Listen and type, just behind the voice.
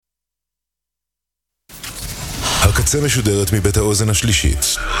הקצה משודרת מבית האוזן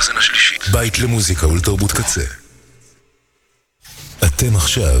השלישית. בית למוזיקה ולתרבות קצה. אתם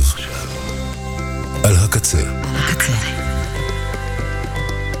עכשיו על הקצה.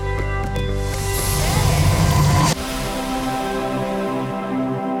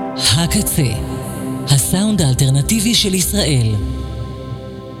 הקצה, הסאונד האלטרנטיבי של ישראל.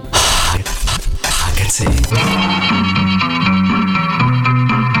 הקצה.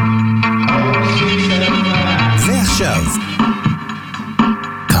 ועכשיו,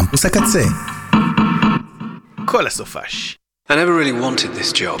 קמפוס הקצה. כל הסופש. I never really wanted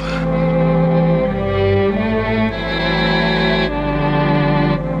this job.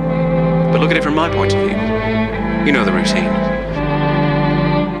 But look at it from my point of view. You know the routine.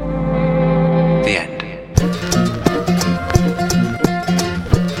 The end.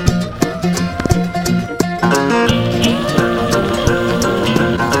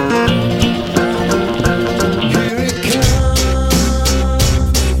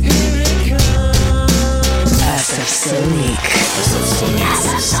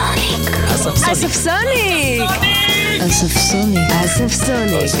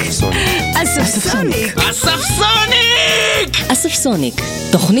 אספסוניק,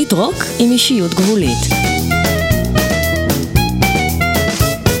 תוכנית רוק עם אישיות גבולית.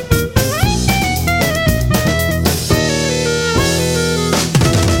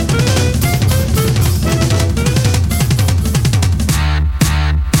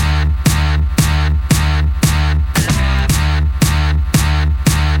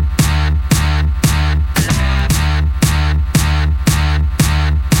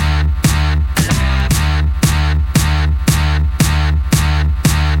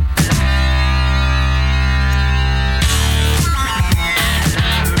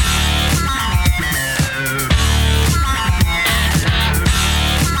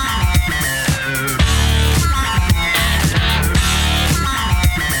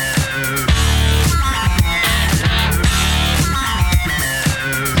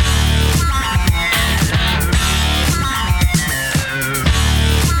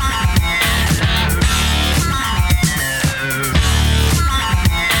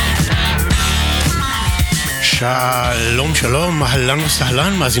 שלום, אהלן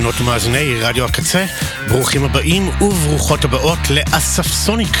וסהלן, מאזינות ומאזיני רדיו הקצה, ברוכים הבאים וברוכות הבאות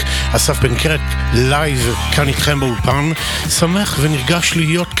לאספסוניק. אסף בן קרת לייב כאן איתכם באולפן, שמח ונרגש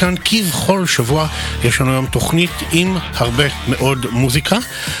להיות כאן כבכל שבוע. יש לנו היום תוכנית עם הרבה מאוד מוזיקה,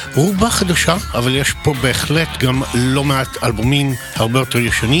 רובה חדשה, אבל יש פה בהחלט גם לא מעט אלבומים הרבה יותר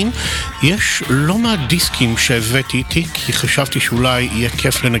ישנים. יש לא מעט דיסקים שהבאתי איתי, כי חשבתי שאולי יהיה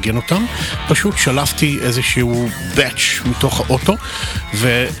כיף לנגן אותם. פשוט שלפתי איזשהו באץ' מתוך האוטו,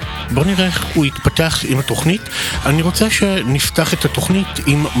 ובוא נראה איך הוא יתפתח עם התוכנית. אני רוצה שנפתח את התוכנית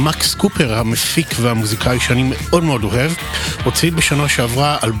עם מקס קופר, המפיק והמוזיקאי שאני מאוד מאוד אוהב. הוציא בשנה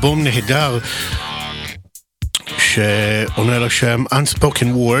שעברה אלבום נהדר שעונה לשם Unspoken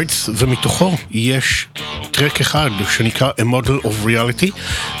Words, ומתוכו יש טרק אחד שנקרא A Model of Reality,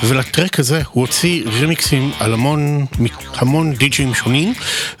 ולטרק הזה הוא הוציא רימיקסים על המון דיג'ים שונים,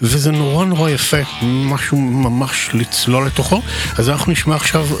 וזה נורא יפה, משהו ממש לצלול לתוכו. אז אנחנו נשמע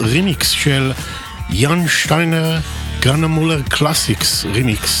עכשיו רימיקס של יאן שטיינר גאנה מולר קלאסיקס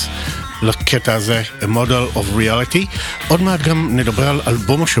רימיקס לקטע הזה, A Model of Reality. עוד מעט גם נדבר על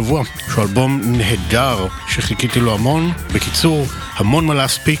אלבום השבוע, שהוא אלבום נהדר שחיכיתי לו המון. בקיצור, המון מה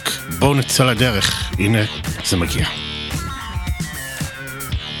להספיק, בואו נצא לדרך. הנה, זה מגיע.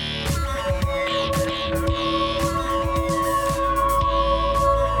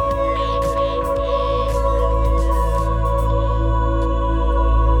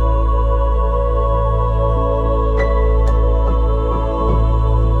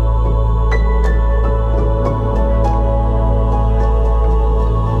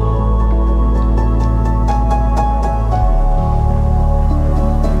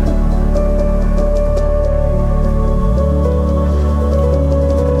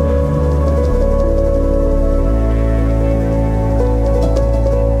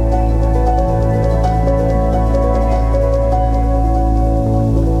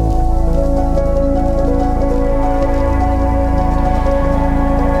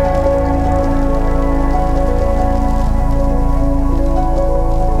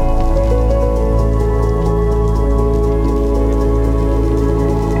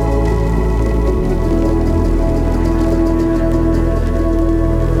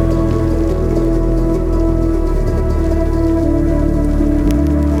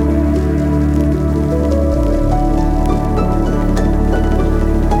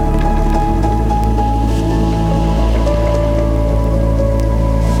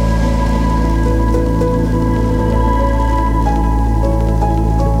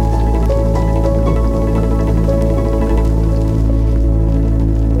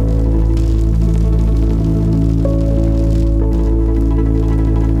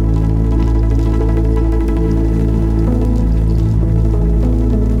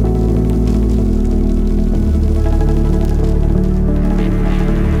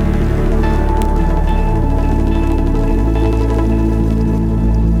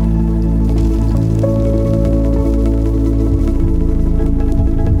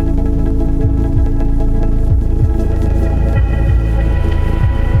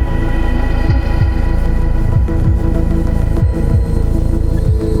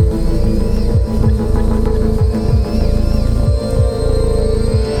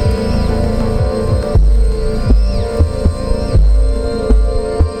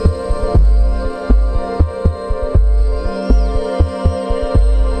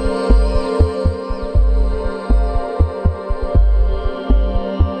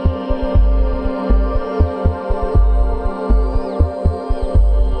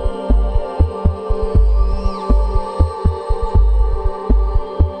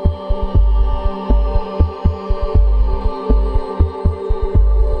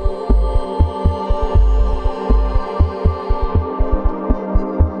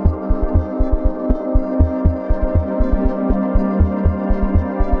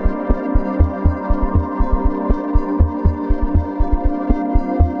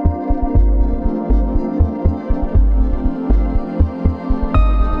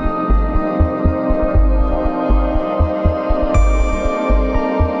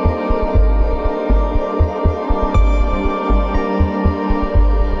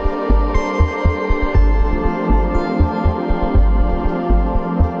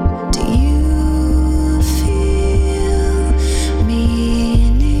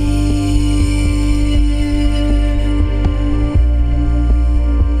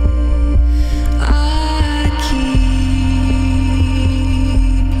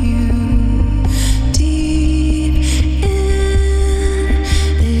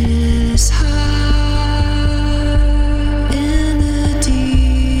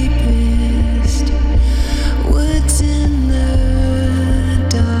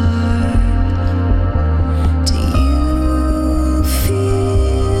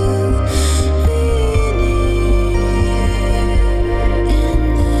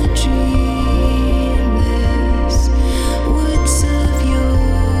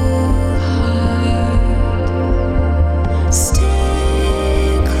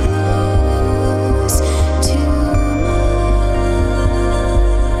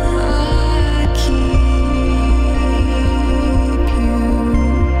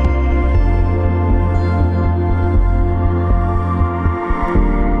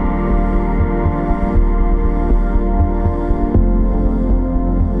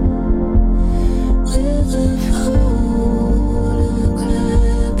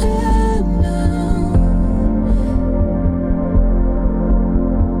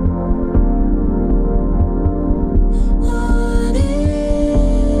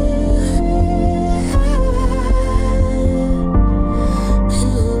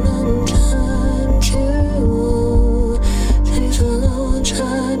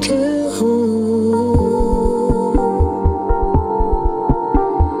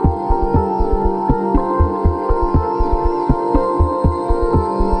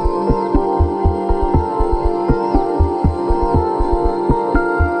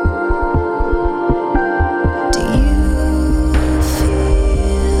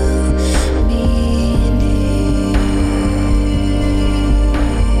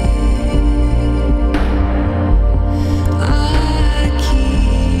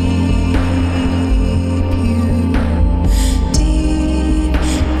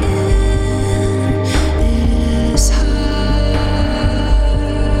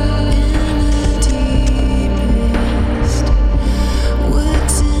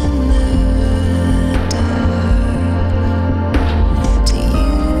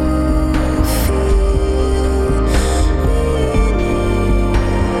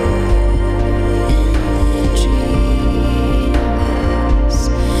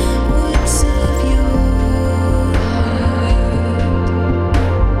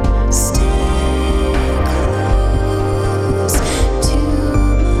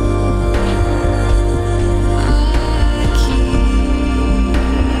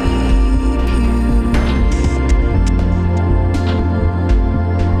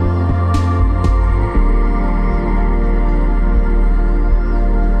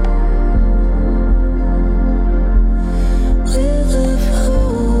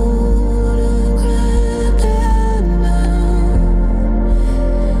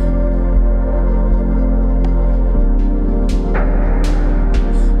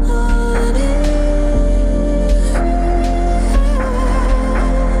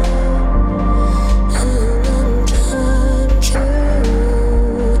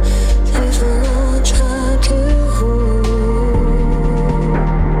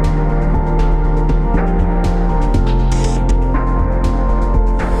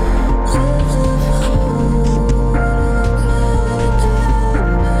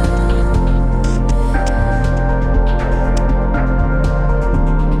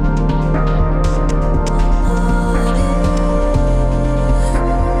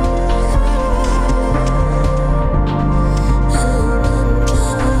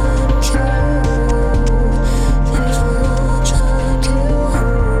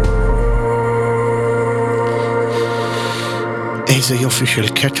 איזה יופי של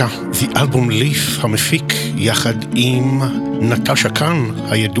קטע. The Album Leaf, המפיק, יחד עם נטשה קאן,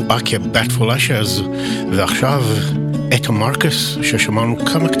 הידועה כ-Batful Ashes, ועכשיו אטה מרקס, ששמענו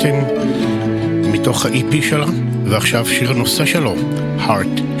כמה קטעים מתוך ה-EP שלה, ועכשיו שיר הנושא שלו,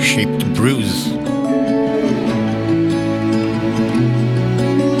 Heart Shaped Bruise.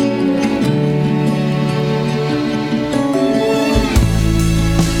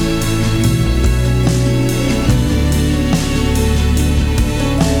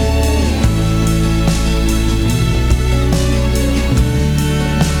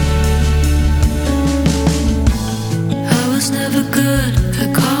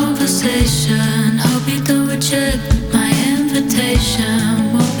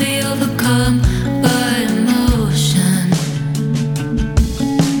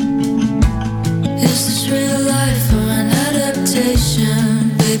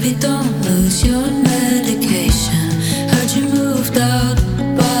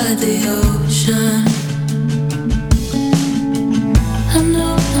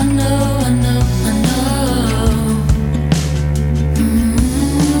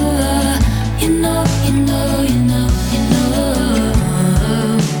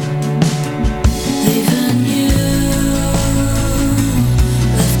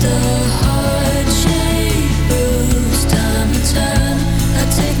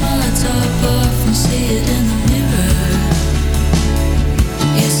 See it in the mirror.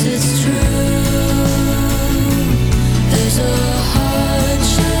 Yes, it's true.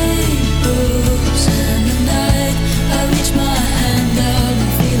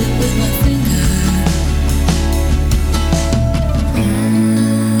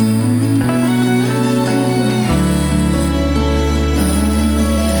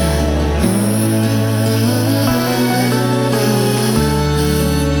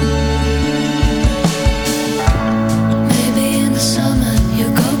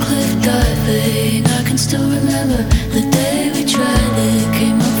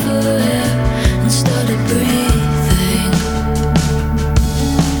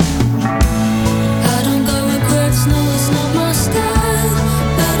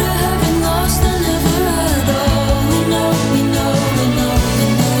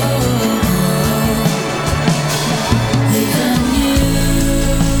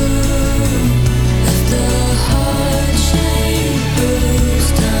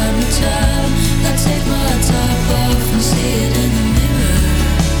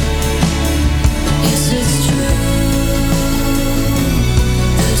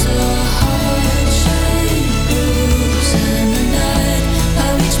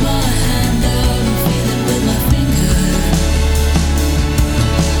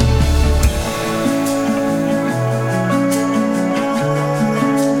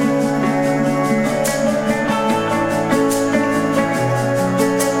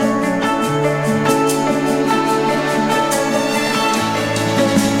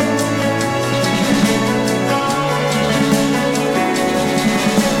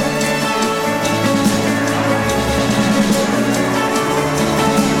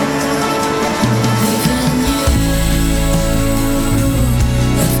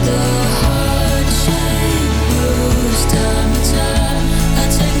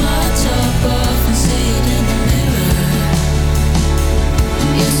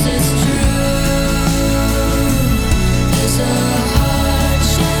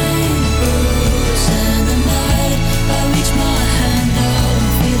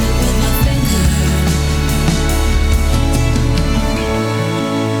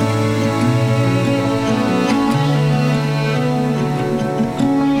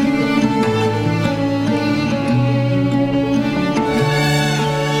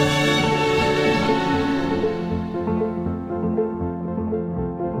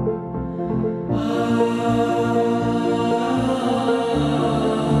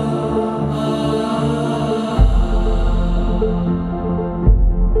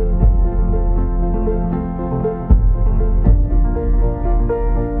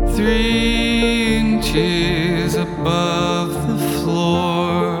 3 inches above the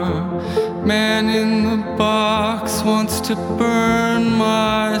floor. Man in the box wants to burn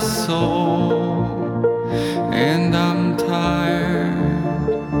my soul, and I'm tired.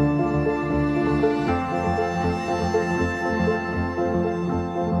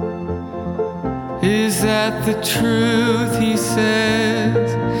 Is that the truth? He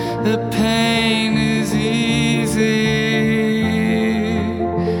says the pain is easy.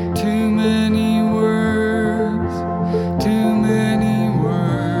 Too many words, too many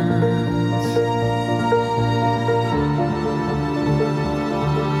words.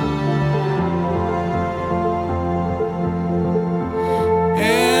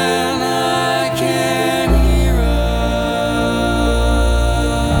 And I can hear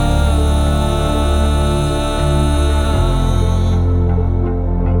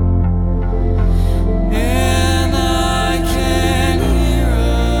and I can hear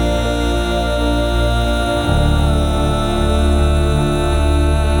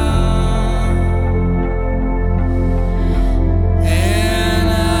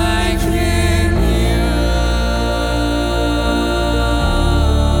and I can hear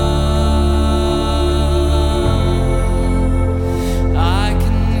I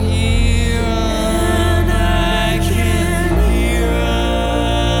can hear and I can hear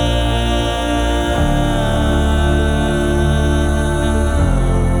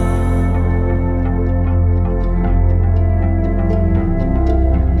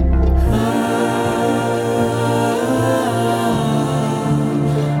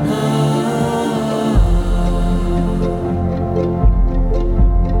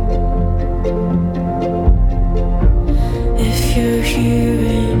If you're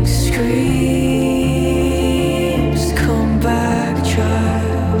hearing screams, come back,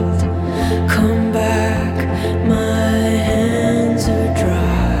 child, come back. My hands are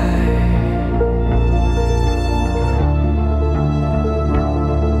dry.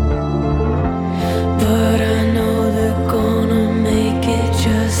 But I know they're gonna make it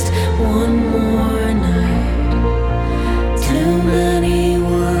just one more night. Too many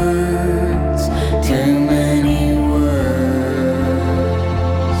words, too many words.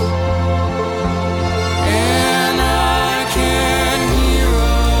 And I can hear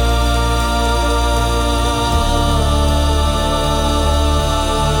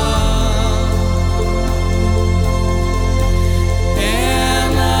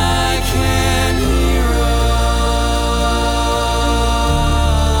and I can hear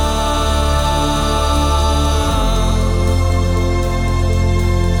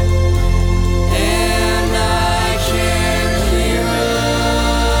and I can hear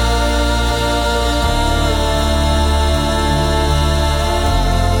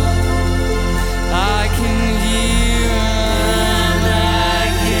I can hear and I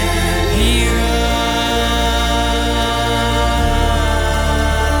can hear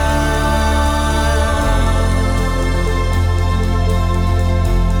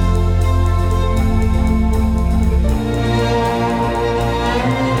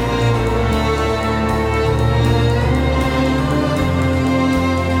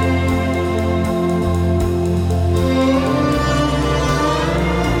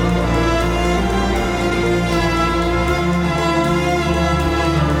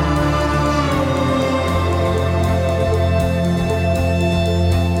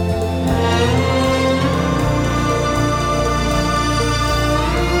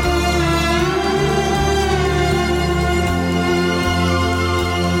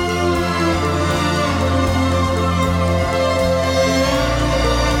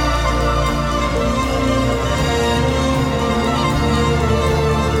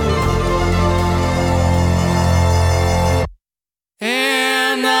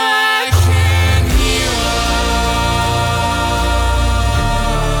and I can hear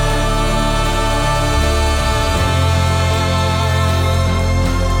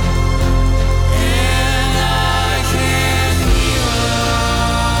and I can hear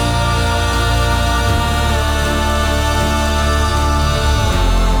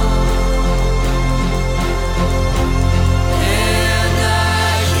and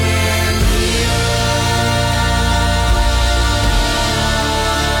I can hear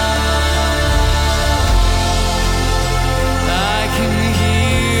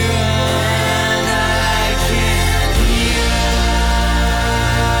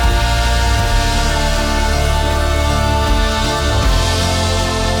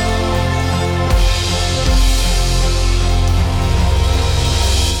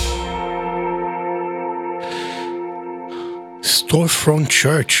Storefront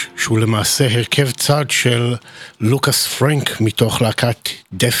Church, שהוא למעשה הרכב צד של לוקאס פרנק מתוך להקת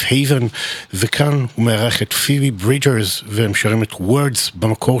דף הייבן, וכאן הוא מארח את פיבי ברידג'רס והם שרים את Words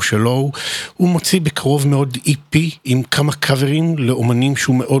במקור שלו. הוא מוציא בקרוב מאוד EP עם כמה קאברים לאומנים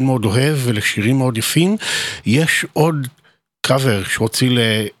שהוא מאוד מאוד אוהב ולשירים מאוד יפים. יש עוד קאבר שהוציא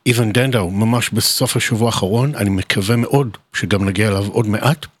לאיבן דנדאו ממש בסוף השבוע האחרון, אני מקווה מאוד שגם נגיע אליו עוד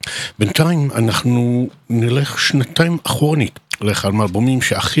מעט. בינתיים אנחנו נלך שנתיים אחורנית לאחד מהאלבומים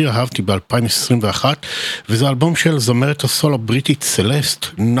שהכי אהבתי ב-2021, וזה אלבום של זמרת הסול הבריטית סלסט,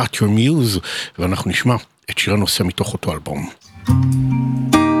 Not Your Muse, ואנחנו נשמע את שיר הנושא מתוך אותו אלבום.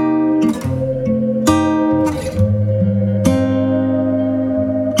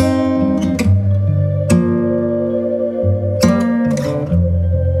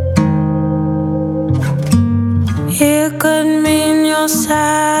 It could mean your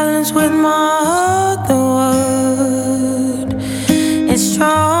silence with my other word. It's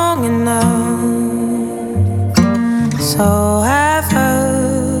strong enough, so I've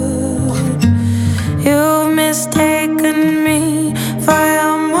heard. You've mistaken me for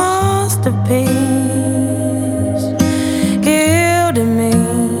your masterpiece, gilding me,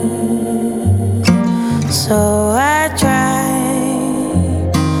 so I try.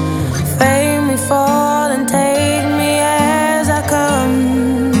 Fade me, fall and take me as I come.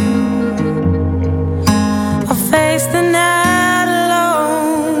 I face the night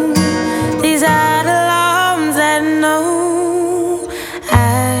alone. These are the alarms that know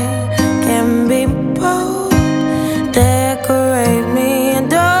I can be bold. Decorate me,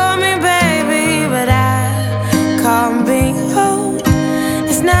 adore me, baby, but I can't be home.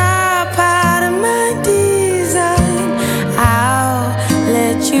 It's not part of my design. I'll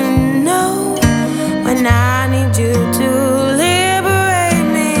let you know when I need you to liberate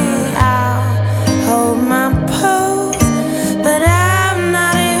me. I'll hold my pose, but I'm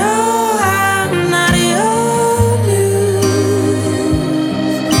not your muse. I'm not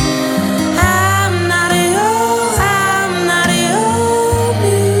your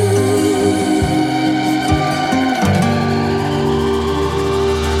muse.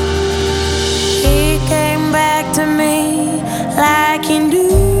 He came back to me like he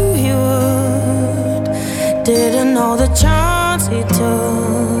knew he would. Didn't know the chance he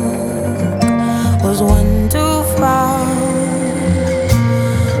took was one too far.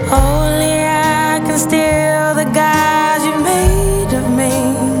 Only I can steal the guys you made of me.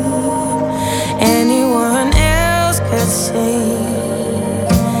 Anyone else could see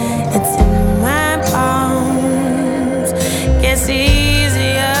it's in my palms. Gets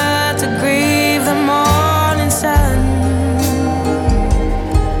easier to grieve the morning sun,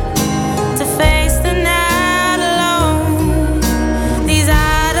 to face the night alone. These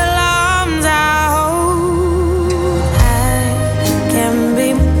are the alarms I hold. I can be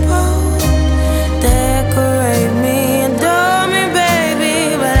bold, decorate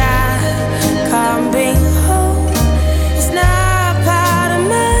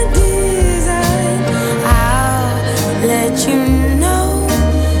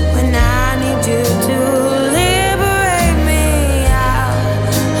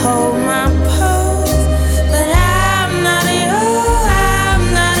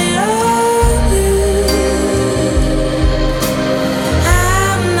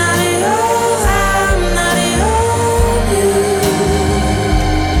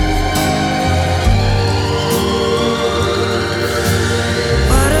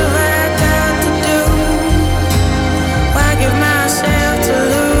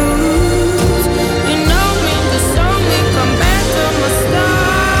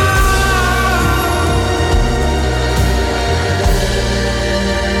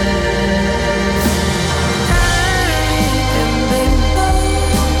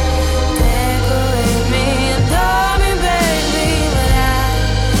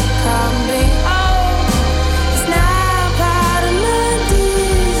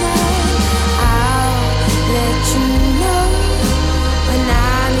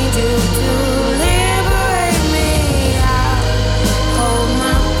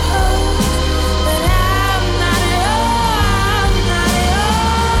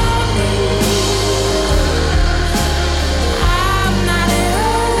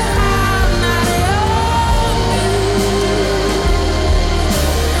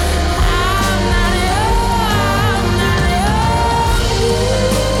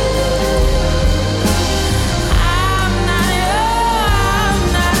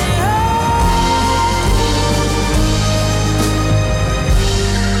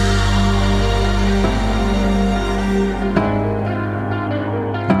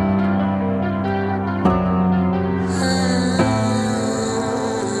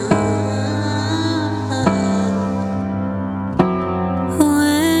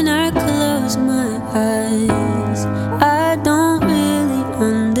lies. I don't really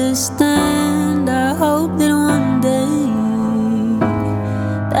understand. I hope that one day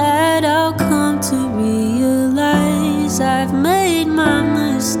that I'll come to realize I've made my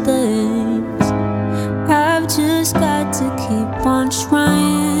mistakes. I've just got to keep on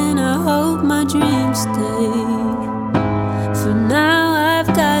trying. I hope my dreams stay. For now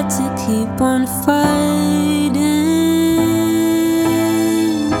I've got to keep on fighting.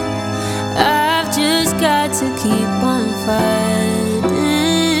 I've just got to keep on fighting.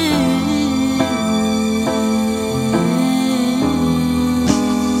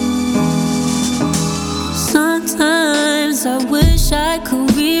 Sometimes I wish I could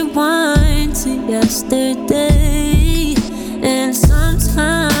rewind to yesterday, and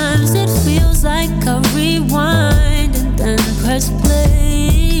sometimes it feels like I rewind and then press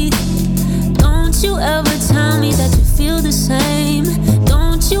play. Don't you ever tell me that you feel the same?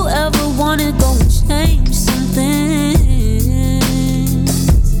 Don't you ever wanna go and change something?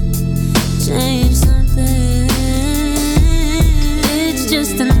 Change something. It's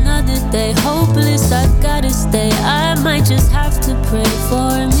just another day, hopeless, I gotta stay. I might just have to pray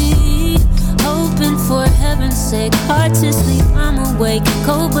for me, hoping for heaven's sake. Hard to sleep, I'm awake,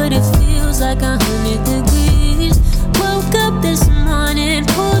 cold but it feels like 100 degrees. Woke up this morning,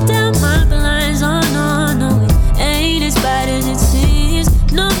 pulled down my blinds. Oh no, no, it ain't as bad as it seems.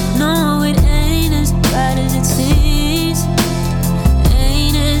 No, no, it ain't as bad as it seems.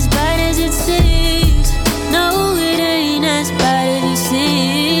 Ain't as bad as it seems. No, it ain't as bad as it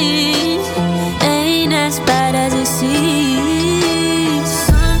seems. Ain't as bad as it seems.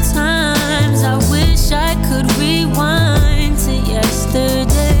 Sometimes I wish I could rewind to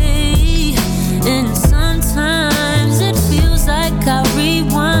yesterday, and sometimes it feels like I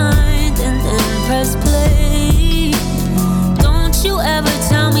rewind and then press play. Don't you ever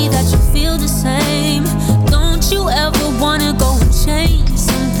tell me that you feel the same? Don't you ever wanna go and change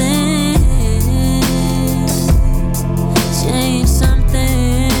something? Change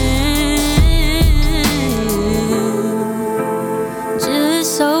something. Just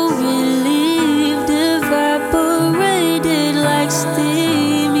so relieved, evaporated like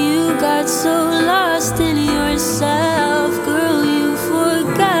steam. You got so lost in yourself, girl, you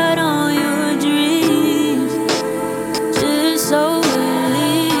forgot all your dreams. Just so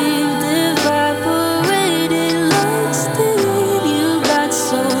relieved, evaporated like steam. You got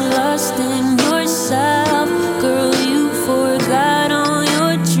so lost in yourself, girl, you forgot all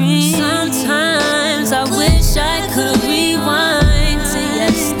your dreams. Sometimes I wish I could rewind to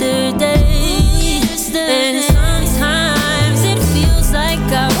yesterday, and sometimes it feels like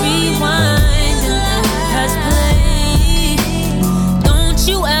I rewind and then press play. Don't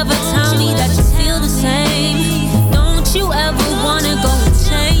you ever tell me that you feel the same? Don't you ever wanna go and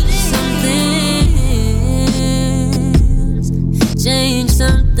change something? Change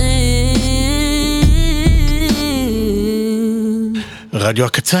something. רדיו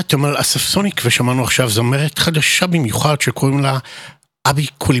הקצה, אתם על אסף סוניק, ושמענו עכשיו זמרת חדשה במיוחד שקוראים לה אבי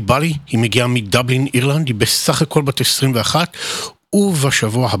קוליבאלי. היא מגיעה מדבלין, אירלנד, היא בסך הכל בת 21,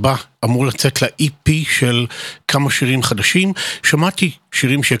 ובשבוע הבא אמור לצאת ל-EP של כמה שירים חדשים. שמעתי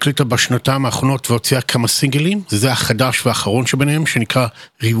שירים שהקליטה בשנתיים האחרונות והוציאה כמה סינגלים, זה החדש והאחרון שביניהם שנקרא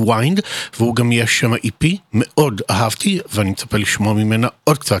Rewind, והוא גם יש שם EP, מאוד אהבתי, ואני מצפה לשמוע ממנה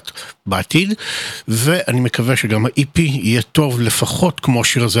עוד קצת בעתיד, ואני מקווה שגם ה-EP יהיה טוב לפחות כמו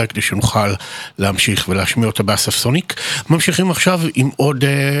השיר הזה, כדי שנוכל להמשיך ולהשמיע אותה באסף סוניק. ממשיכים עכשיו עם עוד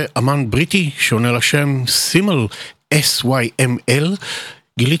אמן בריטי שעונה לשם סימל, SYML.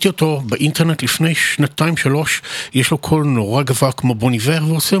 גיליתי אותו באינטרנט לפני 2-3, יש לו קול נורא גבוה כמו בון איבר,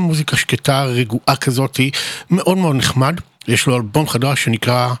 ועושה מוזיקה שקטה, רגועה כזאת, מאוד מאוד נחמד. יש לו אלבום חדש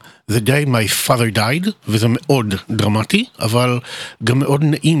שנקרא The Day My Father Died, וזה מאוד דרמטי, אבל גם מאוד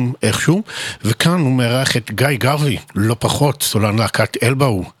נעים איכשהו, וכאן הוא מארח את גיא גרווי, לא פחות, סולן להקת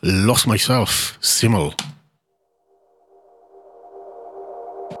אלבאו, Lost Myself, סימל.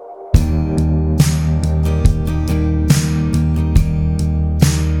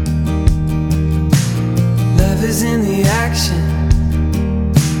 Is in the action,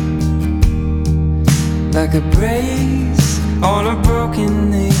 like a brace on a broken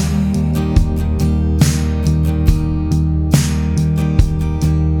knee.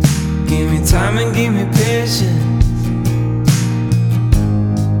 Give me time and give me patience.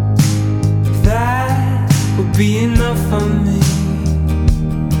 That would be enough for me.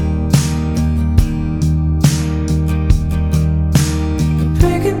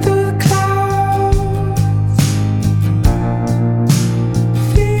 Breaking through the clouds.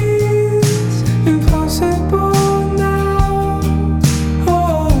 Impossible now.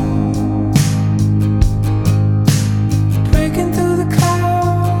 Oh.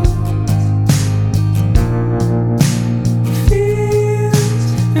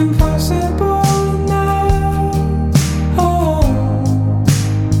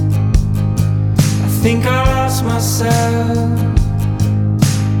 think I lost myself.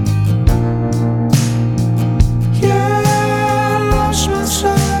 Yeah, I lost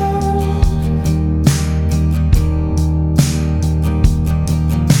myself.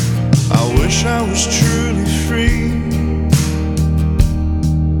 I wish I was truly free,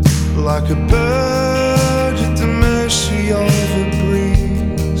 like a bird at the mercy of a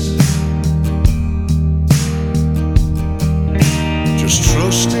breeze, just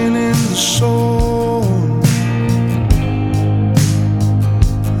trusting in the soul.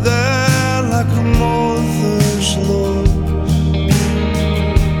 They're like a mother's love,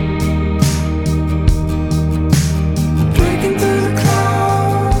 breaking through the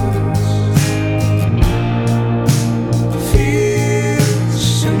clouds.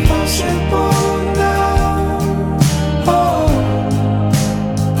 Feels impossible now. Oh,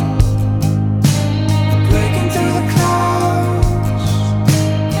 breaking through the clouds.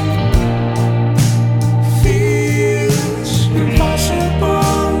 Feels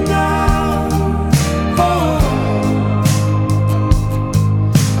impossible now. Oh,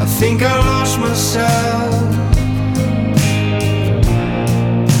 I think I lost myself.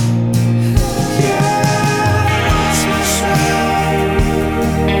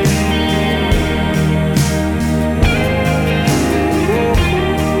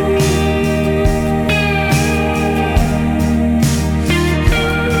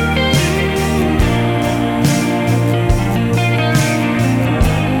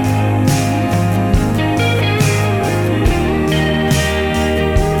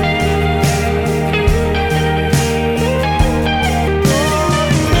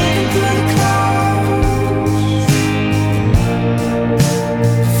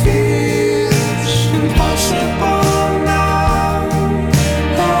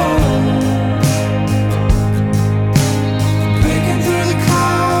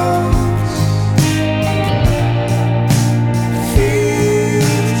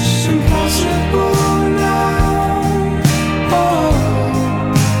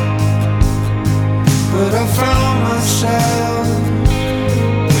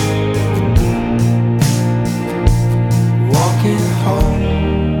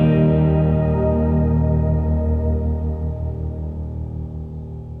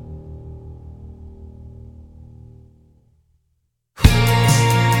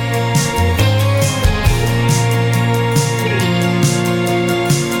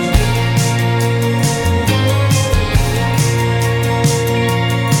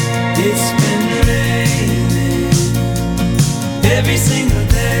 It's been raining every single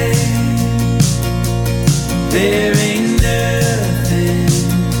day. There ain't nothing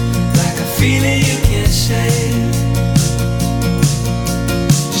like a feeling you can't shake.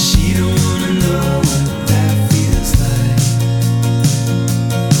 She don't wanna know what that feels like,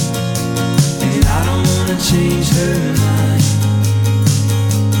 and I don't wanna change her mind.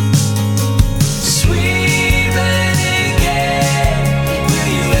 Sweet renegade, will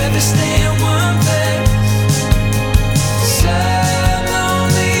you ever stay in one place? Some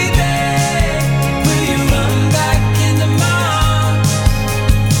lonely day, will you run back into my arms?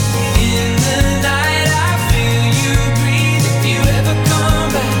 In the night I feel you breathe. If you ever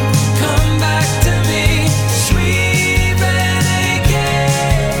come back to me. Sweet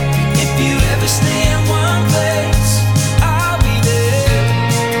renegade, if you ever stay in one place.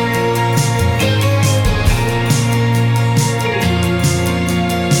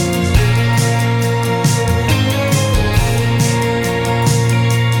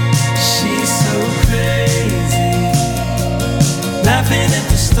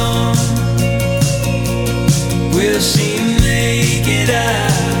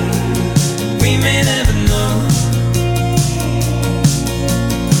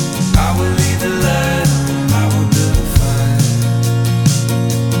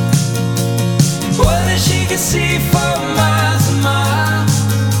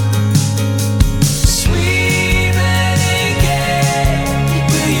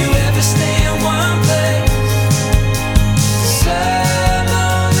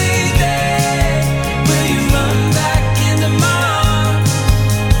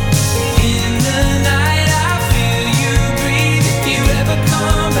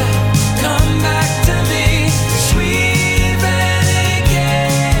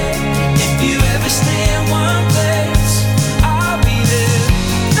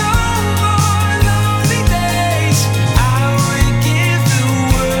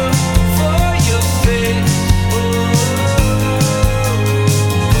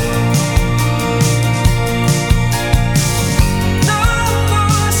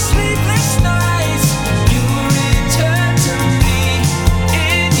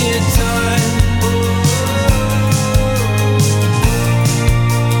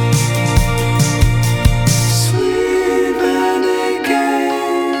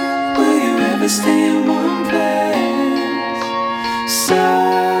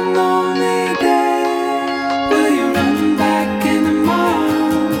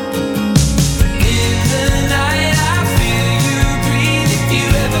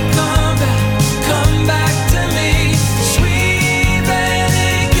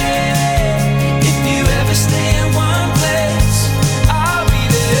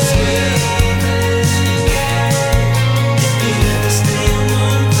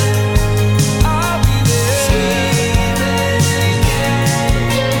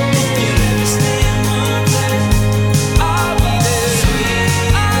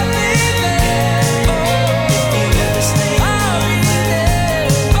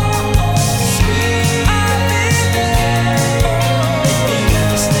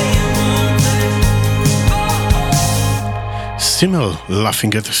 סימל,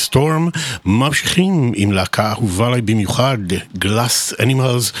 Laughing at the Storm. ממשיכים עם להקה אהובה לי במיוחד, Glass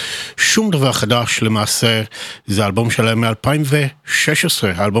Animals. שום דבר חדש למעשה, זה האלבום שלהם מ-2016,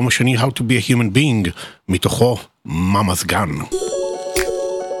 האלבום השני How to be a Human Being, מתוכו Mama's Gun.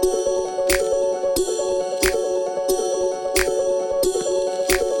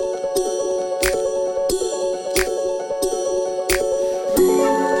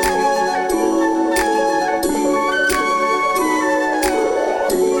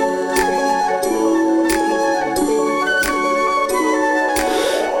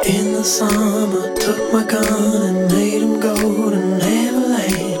 Summer took my gun and made him go to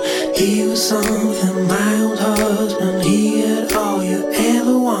Neverland. He was something my old husband, he had all you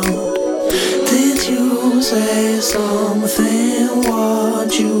ever want. Did you say something? What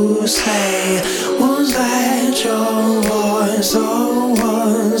you say? Was that your voice or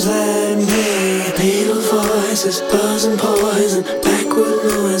was that me? Little voices buzzing poison, backward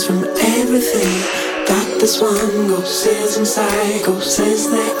noise from everything. Dr. Swango says I'm psycho, says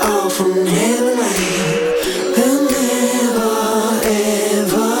they all from Neverland. They'll never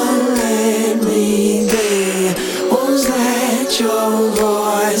ever let me be. Was that your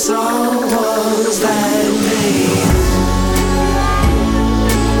voice or was that me?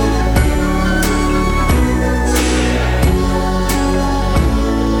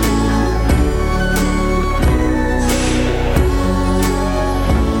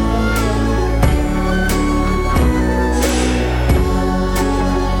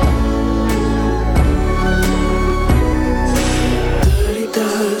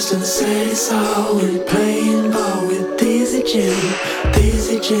 And said he saw him playing ball with Dizzy Jim.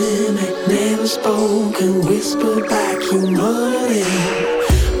 Dizzy Jim had never spoken, whispered back, he muttered in.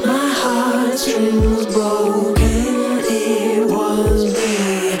 My heartstring was broken, it was me.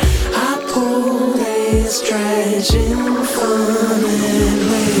 I pulled a stretch in front of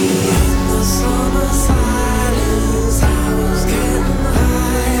me. In the summer silence, I was getting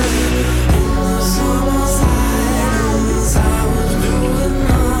violent. In the summer silence, I was doing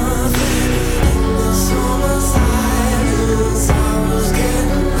nothing. In the summer silence, I was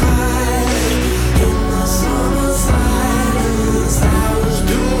getting violent. In the summer silence, I was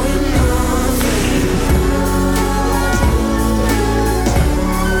doing nothing.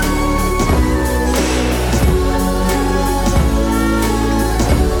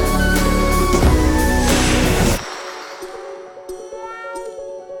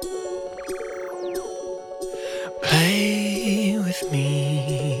 Play with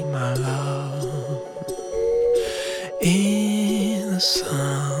me, my love, in the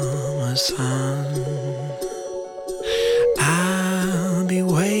summer sun. I'll be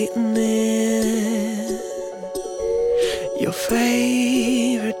waiting in your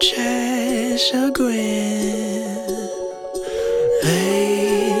favorite Cheshire grin.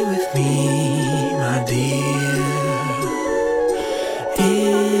 Lay with me, my dear,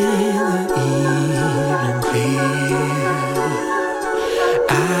 in the evening clear.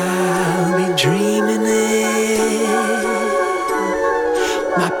 I'll be dreaming in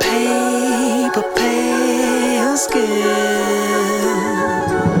my paper pale skin.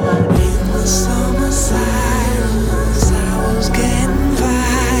 In the summer silence, I was getting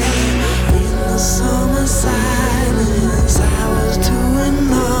violent. In the summer silence,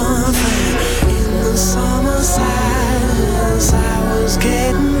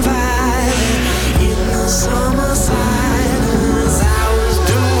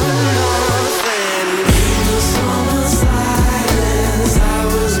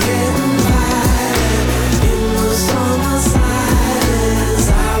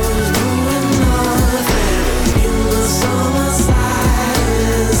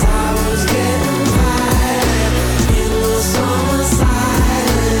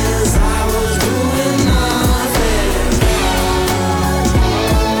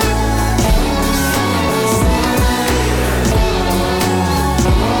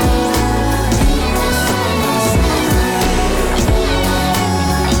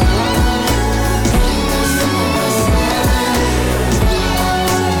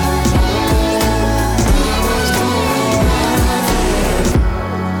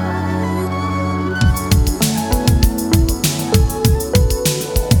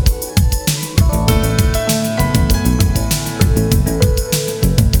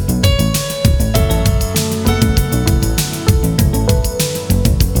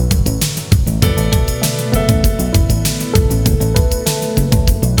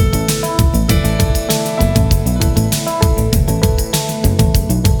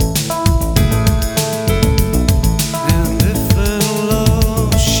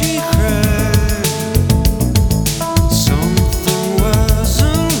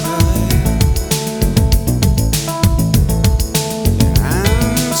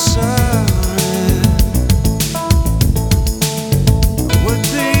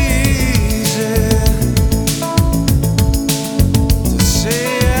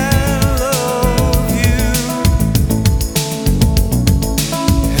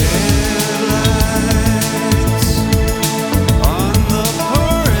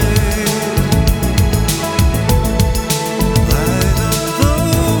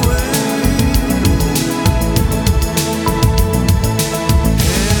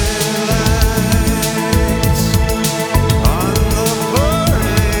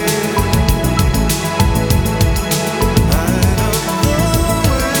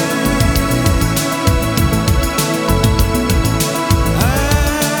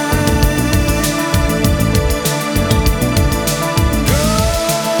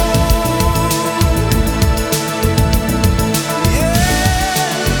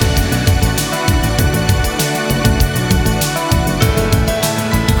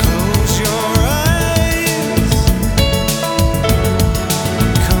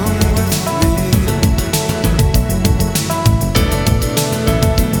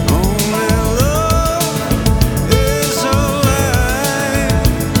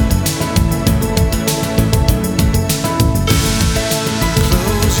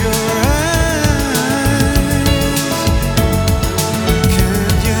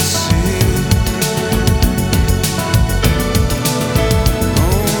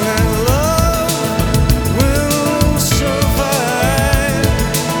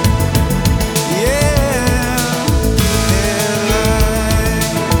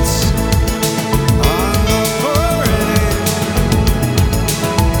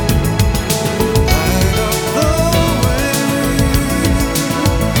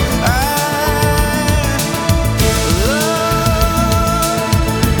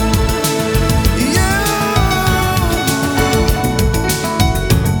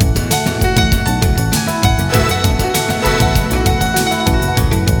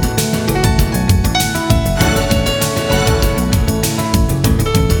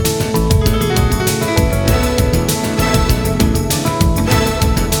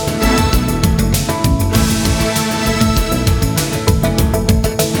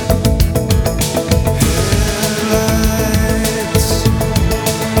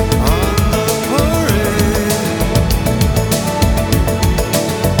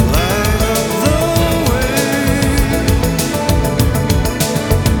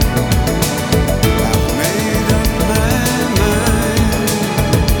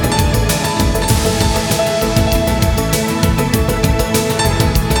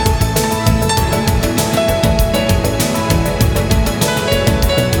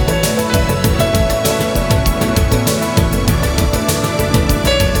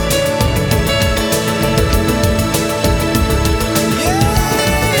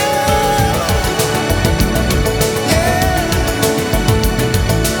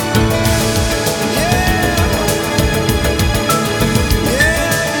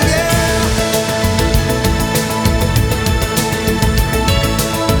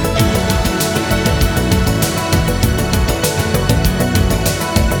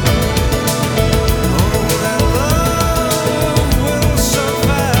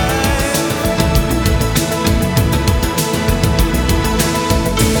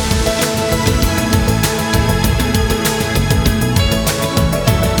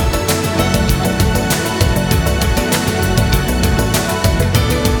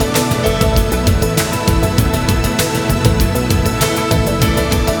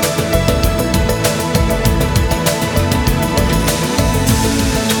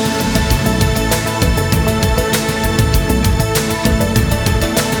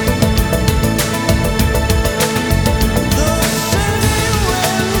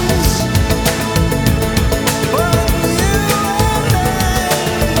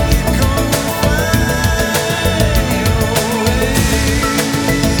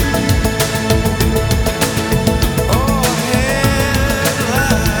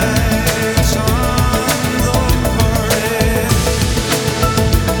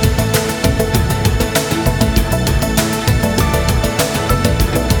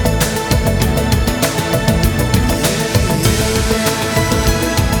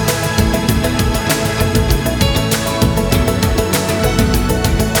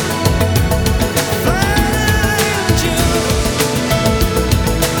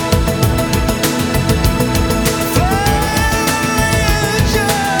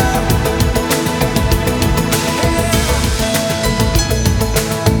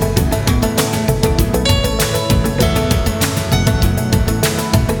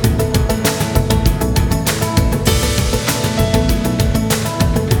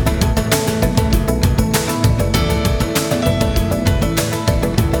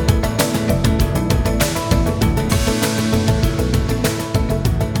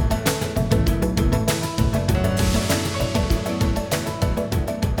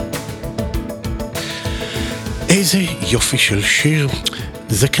 איזה יופי של שיר.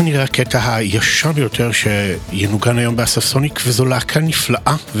 זה כנראה הקטע הישן ביותר שינוגן היום באספסוניק, וזו להקה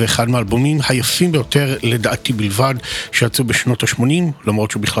נפלאה, ואחד מהאלבומים היפים ביותר לדעתי בלבד, שיצאו בשנות ה-80,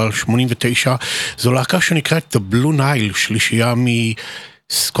 למרות שהוא בכלל 89. זו להקה שנקראת The Blue Nile, שלישייה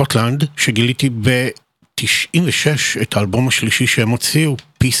מסקוטלנד, שגיליתי ב-96 את האלבום השלישי שהם הוציאו,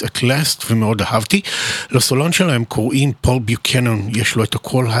 Peace at Last, ומאוד אהבתי. לסולן שלהם קוראים פול ביוקנן, יש לו את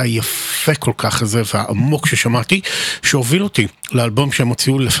הקול היפה כל כך הזה והעמוק ששמעתי, שהוביל אותי לאלבום שהם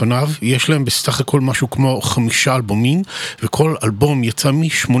הוציאו לפניו. יש להם בסך הכל משהו כמו 5 אלבומים, וכל אלבום יצא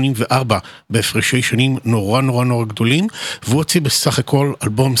מ-84 בהפרשי שנים נורא נורא נורא גדולים, והוא הוציא בסך הכל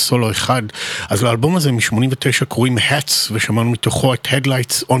אלבום סולו אחד. אז לאלבום הזה מ-89 קוראים Hats, ושמענו מתוכו את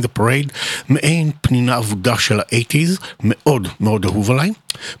Headlights on the Parade, מעין פנינה עבודה של ה-80s, מאוד מאוד אהוב עליי.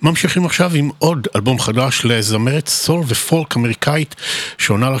 ממשיכים עכשיו עם עוד אלבום חדש לזמרת סול ופולק אמריקאית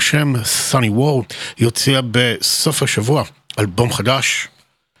שעונה לשם סאני וור. היא הוציאה בסוף השבוע אלבום חדש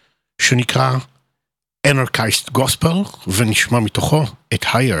שנקרא Anarchist Gospel, ונשמע מתוכו את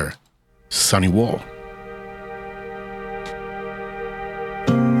Higher, סאני וור.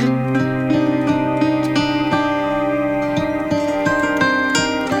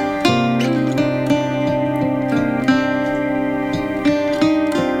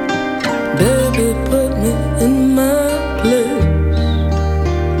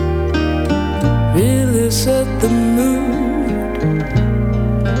 Set the mood.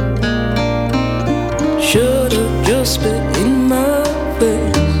 Should have just been in my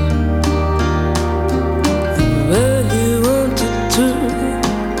face the way he wanted to.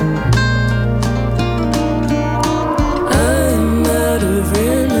 I'm out of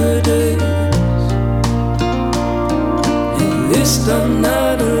remedies. At least I'm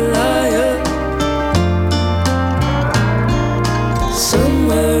not a liar.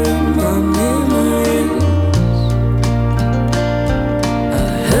 Somewhere in my memory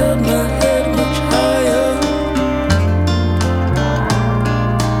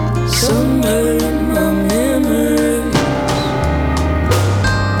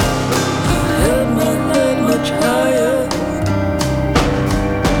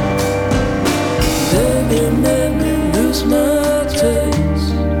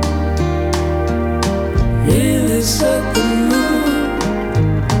set the mood.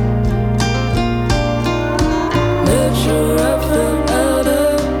 Made sure I felt out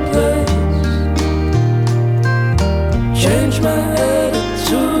of place. Changed my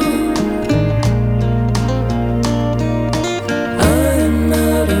attitude. I'm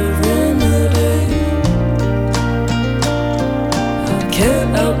out of remedy. I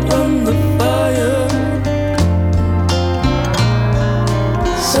can't outrun the fire.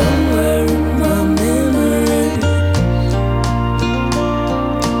 Somewhere in my memory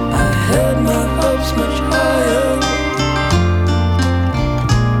my hopes much higher.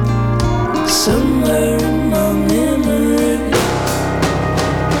 Somewhere in my memory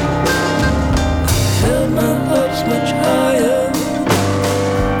I held my hopes much higher.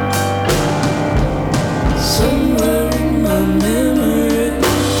 Somewhere in my memory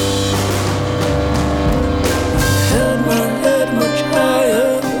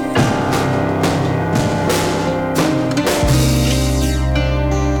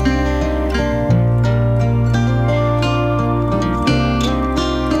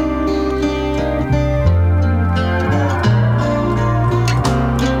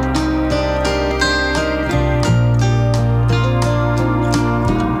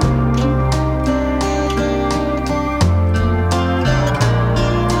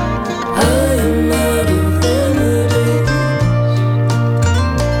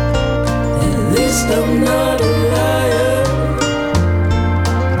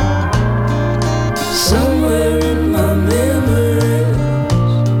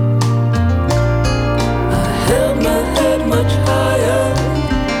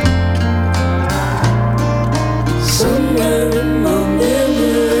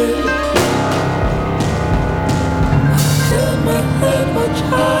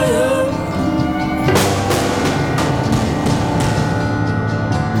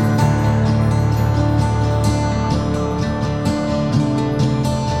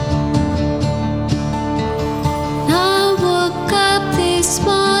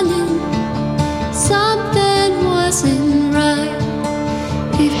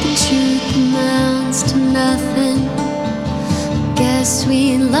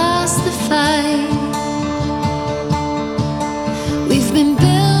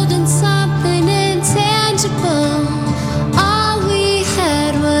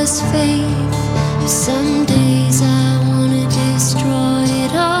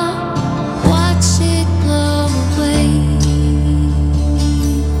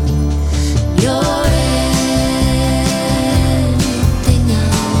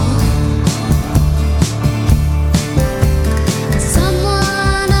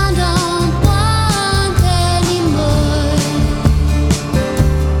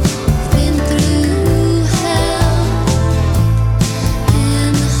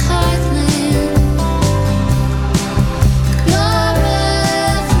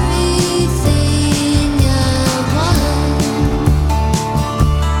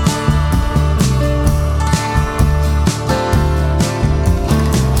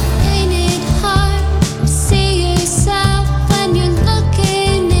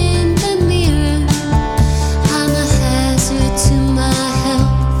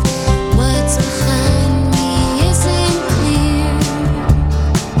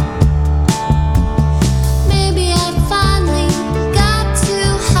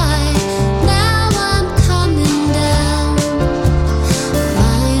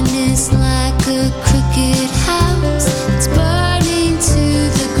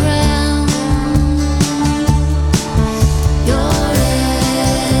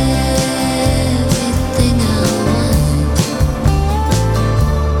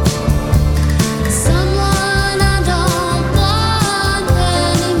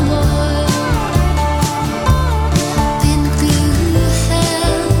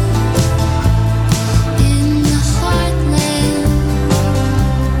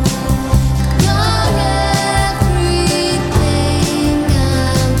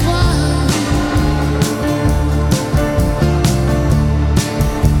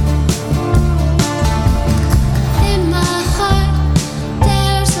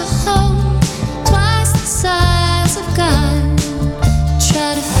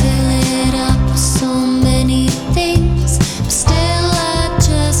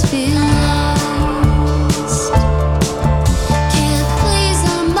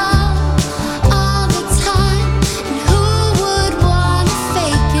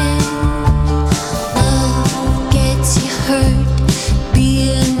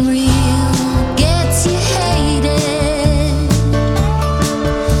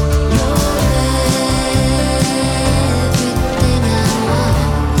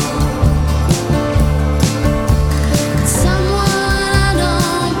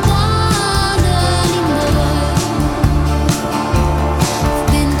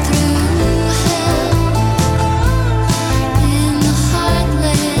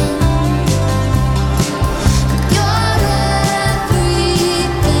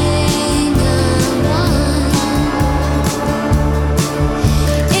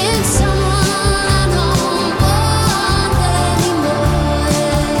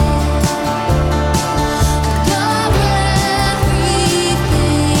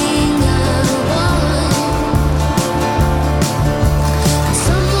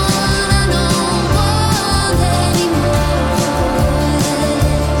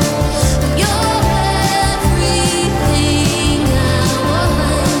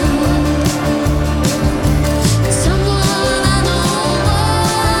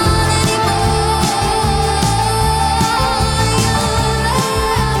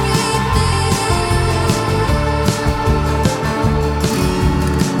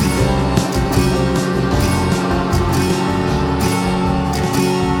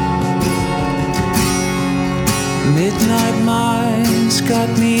midnight mind's got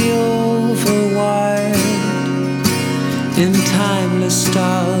me overwired. In timeless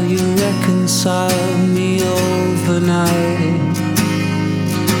style you reconcile me overnight.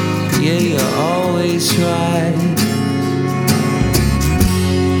 Yeah, you're always right.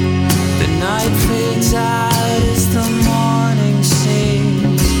 The night fades out as the morning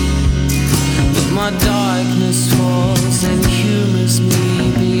sings, but my darkness falls and humors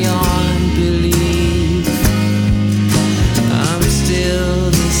me beyond belief. I'm still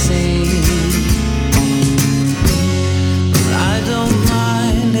the same. I don't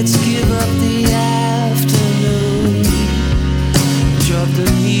mind, let's give up the afternoon. Drop the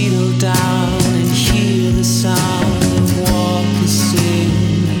needle down and hear the sound of walkers sing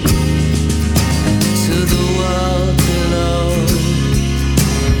to the world below.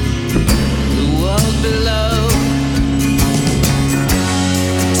 The world below.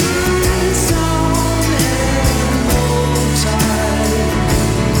 Dance on and hold tight.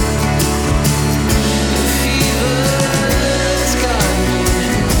 The fever's got me,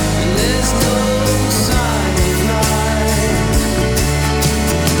 and there's no sign of life.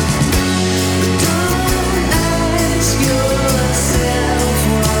 Don't ask yourself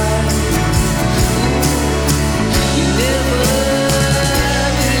why. You never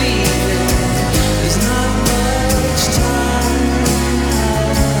believe it. There's not much time.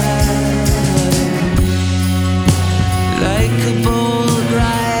 Like a bolt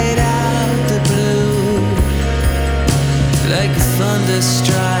right out the blue, like a thunder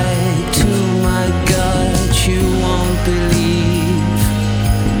strike to my gut. You won't believe.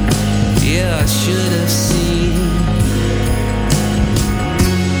 Yeah, I should have seen.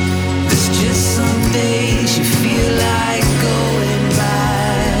 There's just some days you feel like going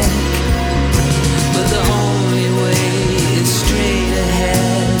back, but the only way is straight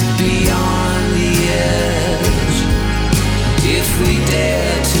ahead beyond the edge. If we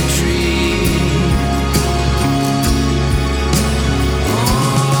dare to dream,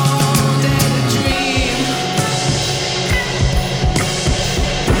 oh, dare to dream.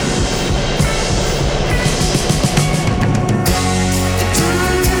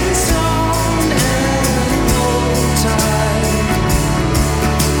 Dance on and hold tight.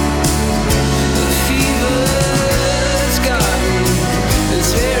 The fever's got me.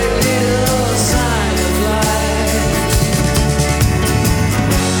 There's very little sign of life.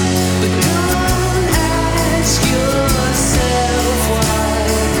 But don't ask yourself why.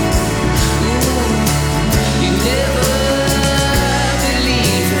 You never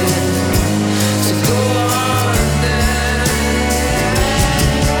believe it. So go on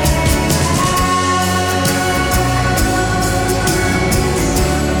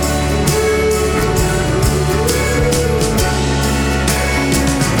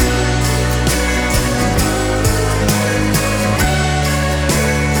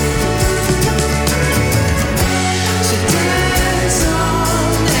So dance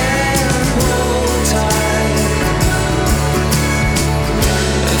on and hold tight.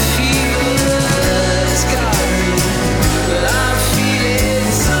 The fever's got me, but I'm feeling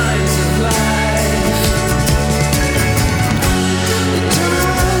signs of life.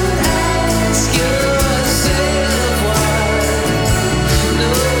 Don't ask yourself why.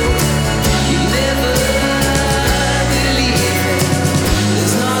 No, you never believe it.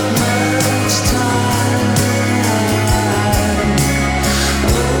 There's not much time.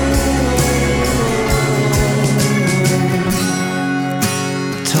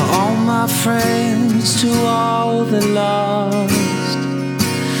 To all my friends, to all the lost,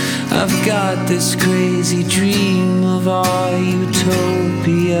 I've got this crazy dream of our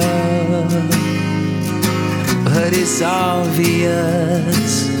utopia, but it's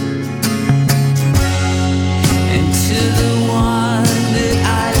obvious. And to the one that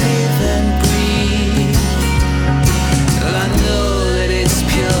I live and breathe, well, I know that it's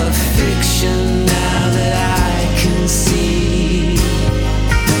pure fiction now that I can see.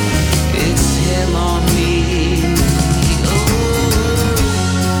 It's him or me. Oh.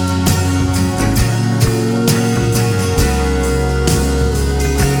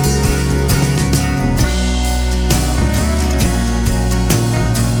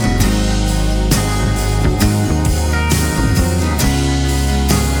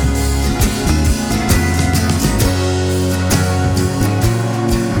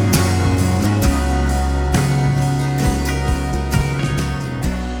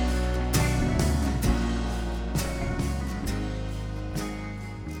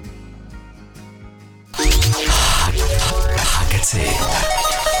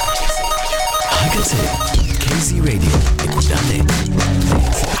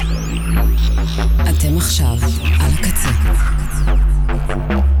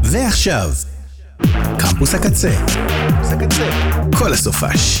 עכשיו, קמפוס הקצה. כל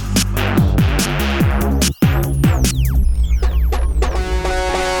הסופש.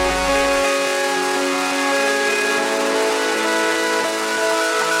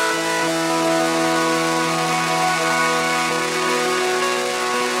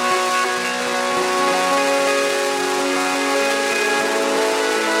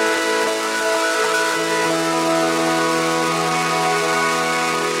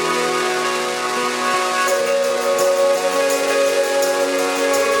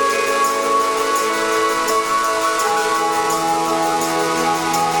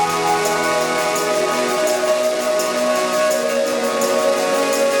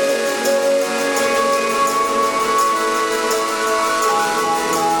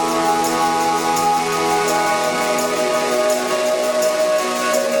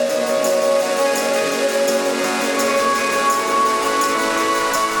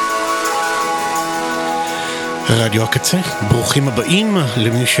 רדיו הקצה, ברוכים הבאים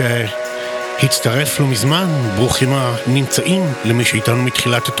למי שהצטרף לא מזמן, ברוכים הנמצאים למי שאיתנו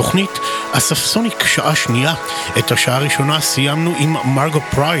מתחילת התוכנית. אספסוניק, שעה שנייה. את השעה הראשונה סיימנו עם מרגו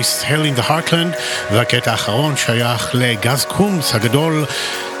פרייס, Hell in the Heartland, והקטע האחרון שייך לגז קונס הגדול,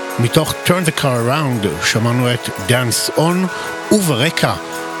 מתוך Turn the Car Around שמענו את Dance On, וברקע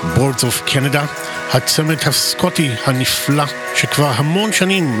Boards of Canada, הצמד הסקוטי הנפלא שכבר המון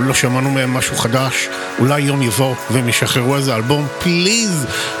שנים לא שמענו מהם משהו חדש. אולי יום יבוא והם ישחררו איזה אלבום, פליז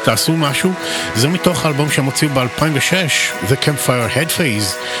תעשו משהו. זה מתוך האלבום שהם הוציאו ב-2006, The Campfire Head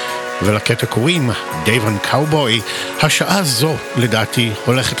Phase, ולקטע קוראים Dave and Cowboy. השעה הזו לדעתי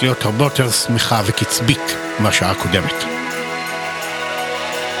הולכת להיות הרבה יותר שמחה וקצבית מהשעה הקודמת.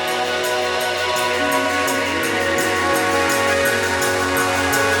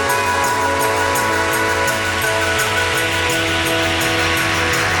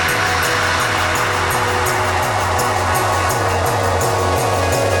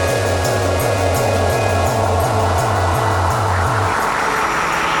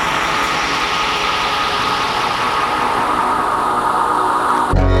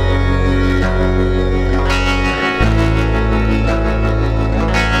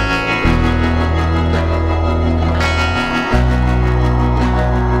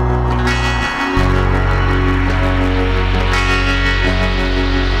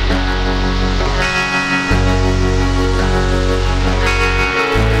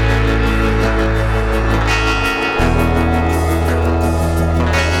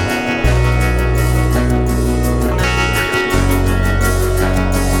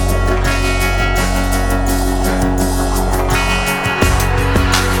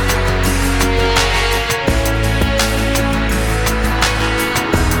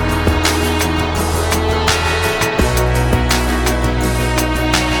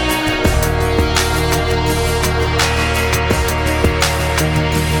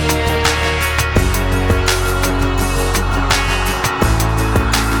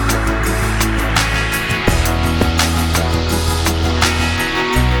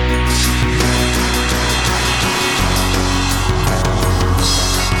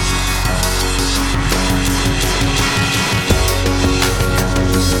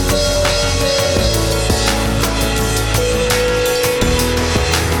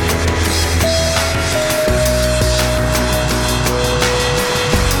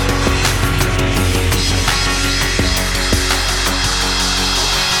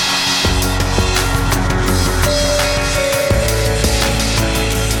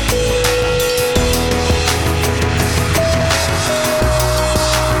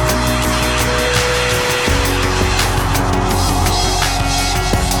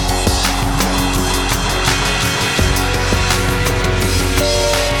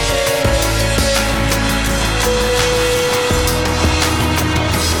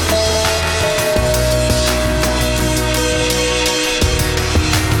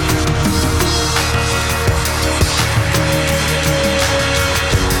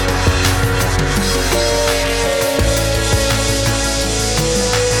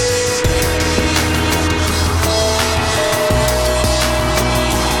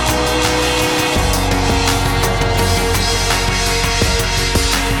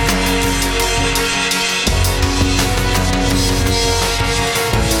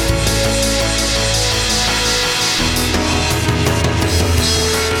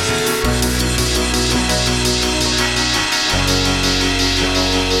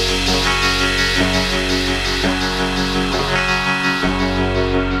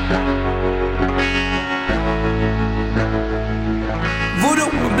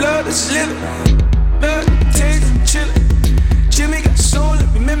 Let's live it. Blood, taste, chillin'. Jimmy got soul,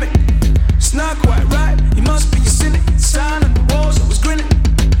 let me mimic.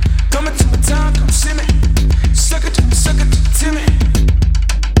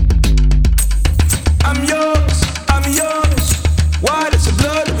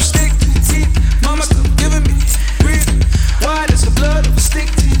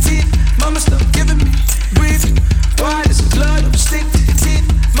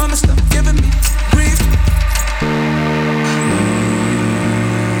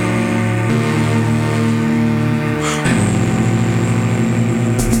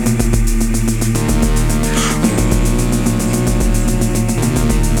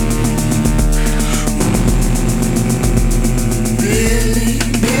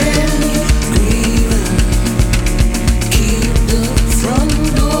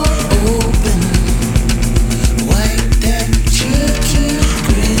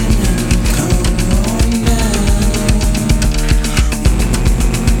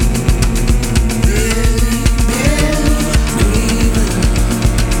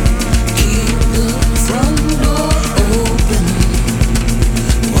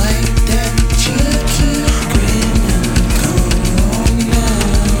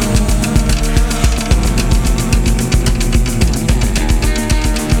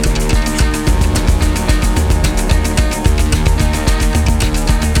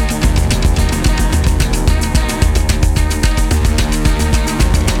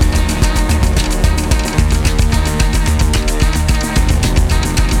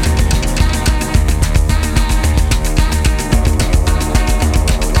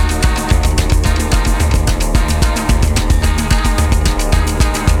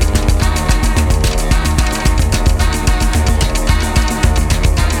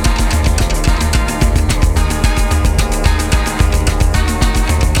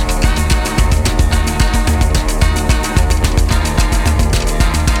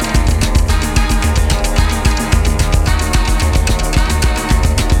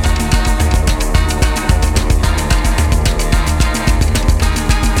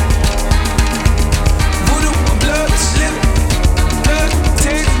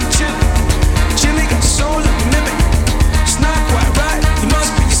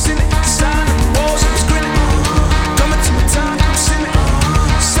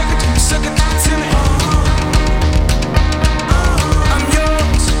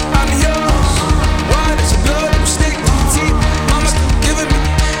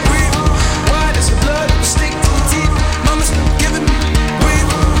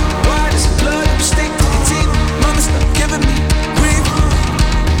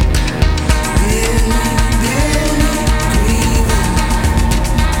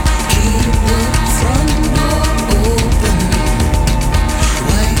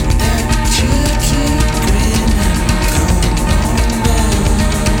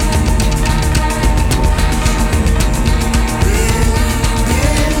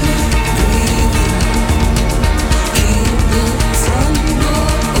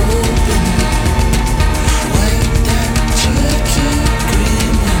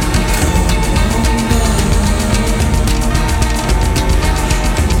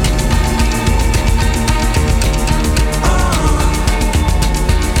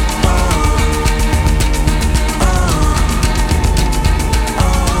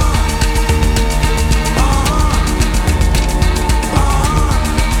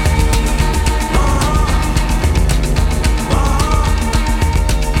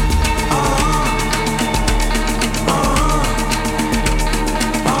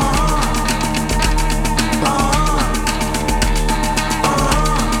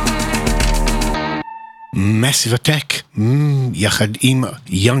 Massive Attack, יחד עם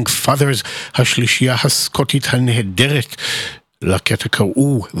Young Fathers, השלישייה הסקוטית הנהדרת. לקטע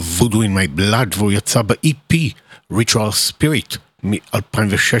קראו Voodoo in My Blood, והוא יצא ב-EP Ritual Spirit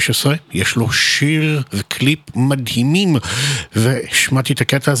מ-2016. יש לו שיר וקליפ מדהימים, ושמעתי את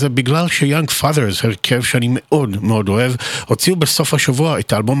הקטע הזה בגלל ש-Young Fathers, הרכב שאני מאוד מאוד אוהב, הוציאו בסוף השבוע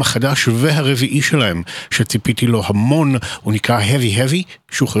את האלבום החדש והרביעי שלהם, שציפיתי לו המון. הוא נקרא Heavy Heavy,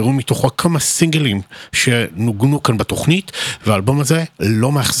 שוחררו מתוכו כמה סינגלים שנוגנו כאן בתוכנית, והאלבום הזה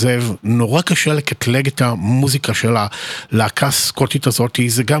לא מאכזב. נורא קשה לקטלג את המוזיקה של הלהקה הסקוטית הזאת,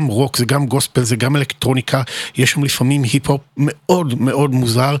 זה גם רוק, זה גם גוספל, זה גם אלקטרוניקה, יש שם לפעמים היפ-הופ מאוד מאוד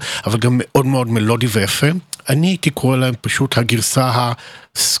מוזר, אבל גם מאוד מאוד מלודי ויפה. אני הייתי קורא להם פשוט הגרסה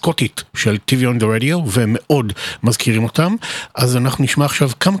הסקוטית של TV on the Radio, והם מאוד מזכירים אותם. אז אנחנו נשמע עכשיו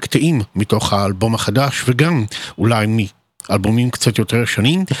כמה קטעים מתוך האלבום החדש, וגם אולי אלבומים קצת יותר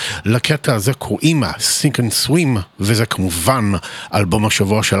שנים. לקטע הזה קוראים Sink and Swim, וזה כמובן אלבום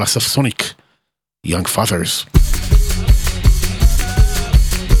השבוע של אסף סוניק, Young Fathers.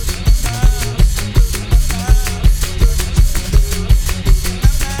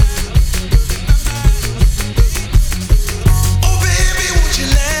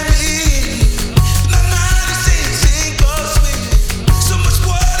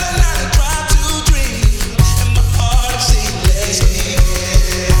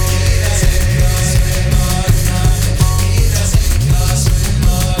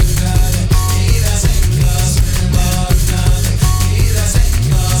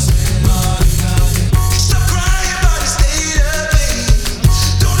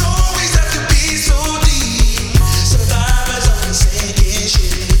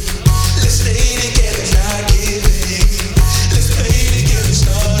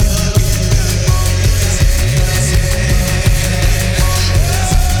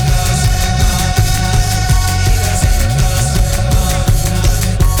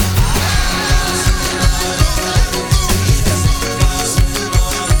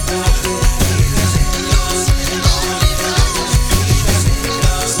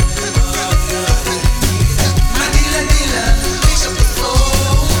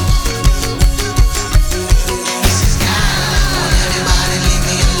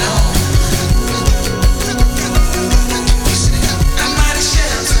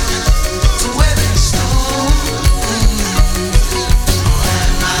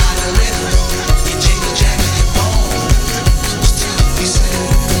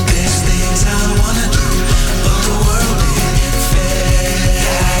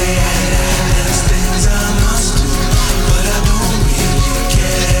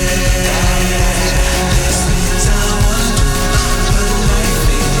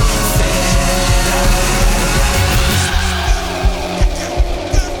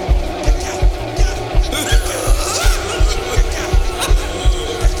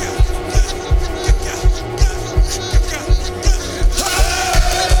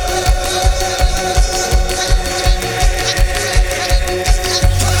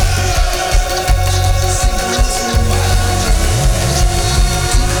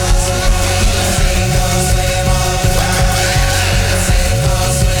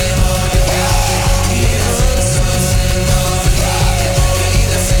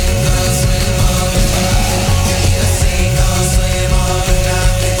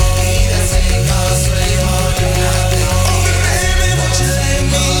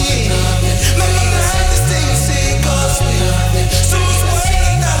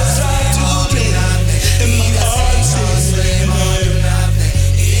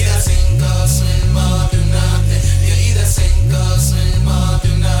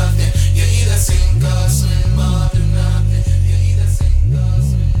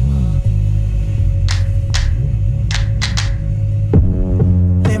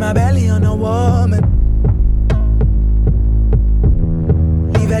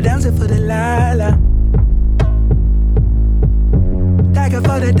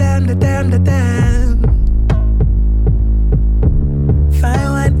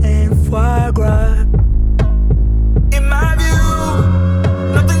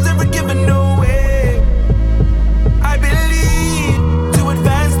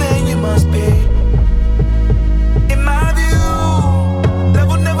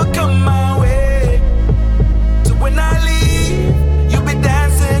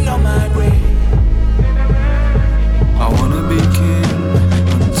 I wanna be king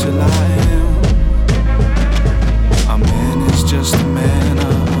until I am.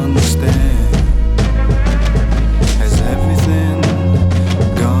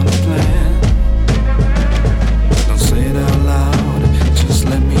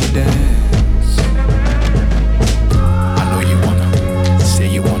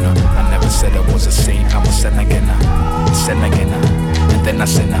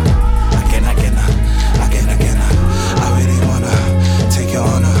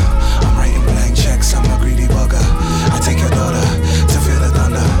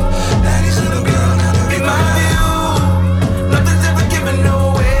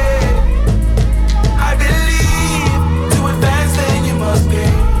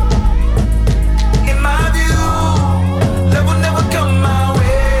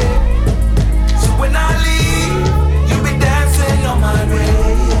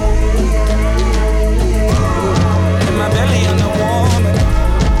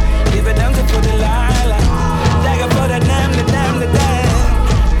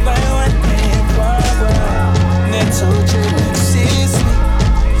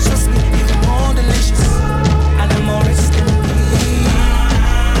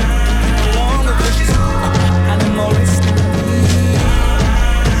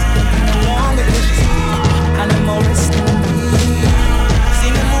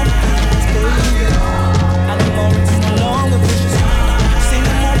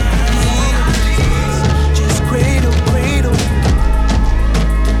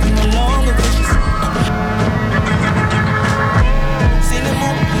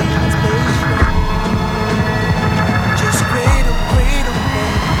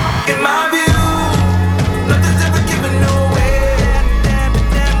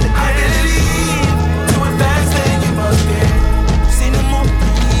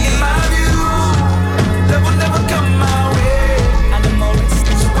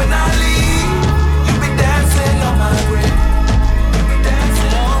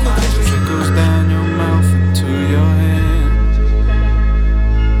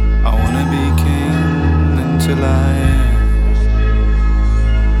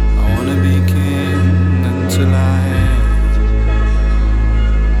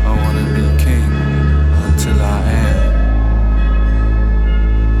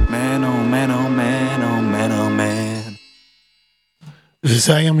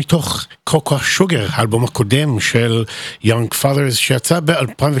 זה היה מתוך קוקו שוגר, האלבום הקודם של Young Fathers שיצא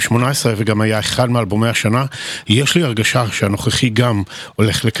ב-2018 וגם היה אחד מאלבומי השנה. יש לי הרגשה שהנוכחי גם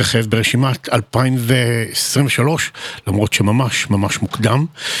הולך לככב ברשימת 2023, למרות שממש ממש מוקדם,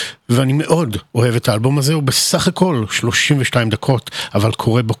 ואני מאוד אוהב את האלבום הזה. הוא בסך הכל 32 דקות, אבל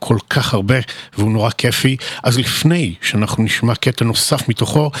קורה בו כל כך הרבה והוא נורא כיפי. אז לפני שאנחנו נשמע קטע נוסף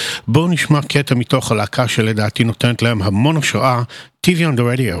מתוכו, בואו נשמע קטע מתוך הלהקה שלדעתי נותנת להם המון השראה, TV on the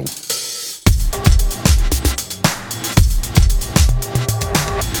Radio.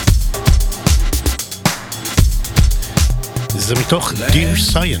 זה מתוך Dear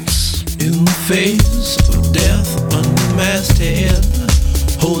Science. In the face of death unmasked head,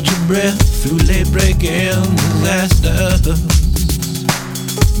 hold your breath through late break-in disasters.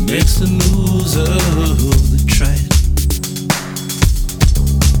 Makes the news of the trite.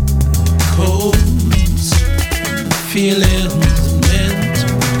 Codes, feelings meant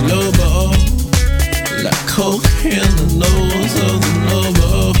global, like coke in the nose of the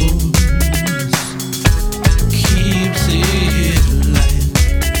nobles. Keeps it light.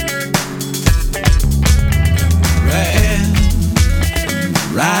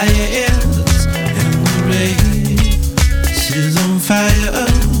 Riots and the race is on fire,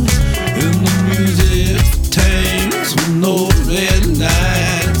 and the music tanks with no red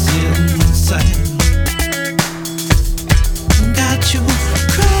lights in sight. Got you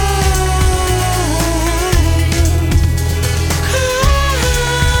crying,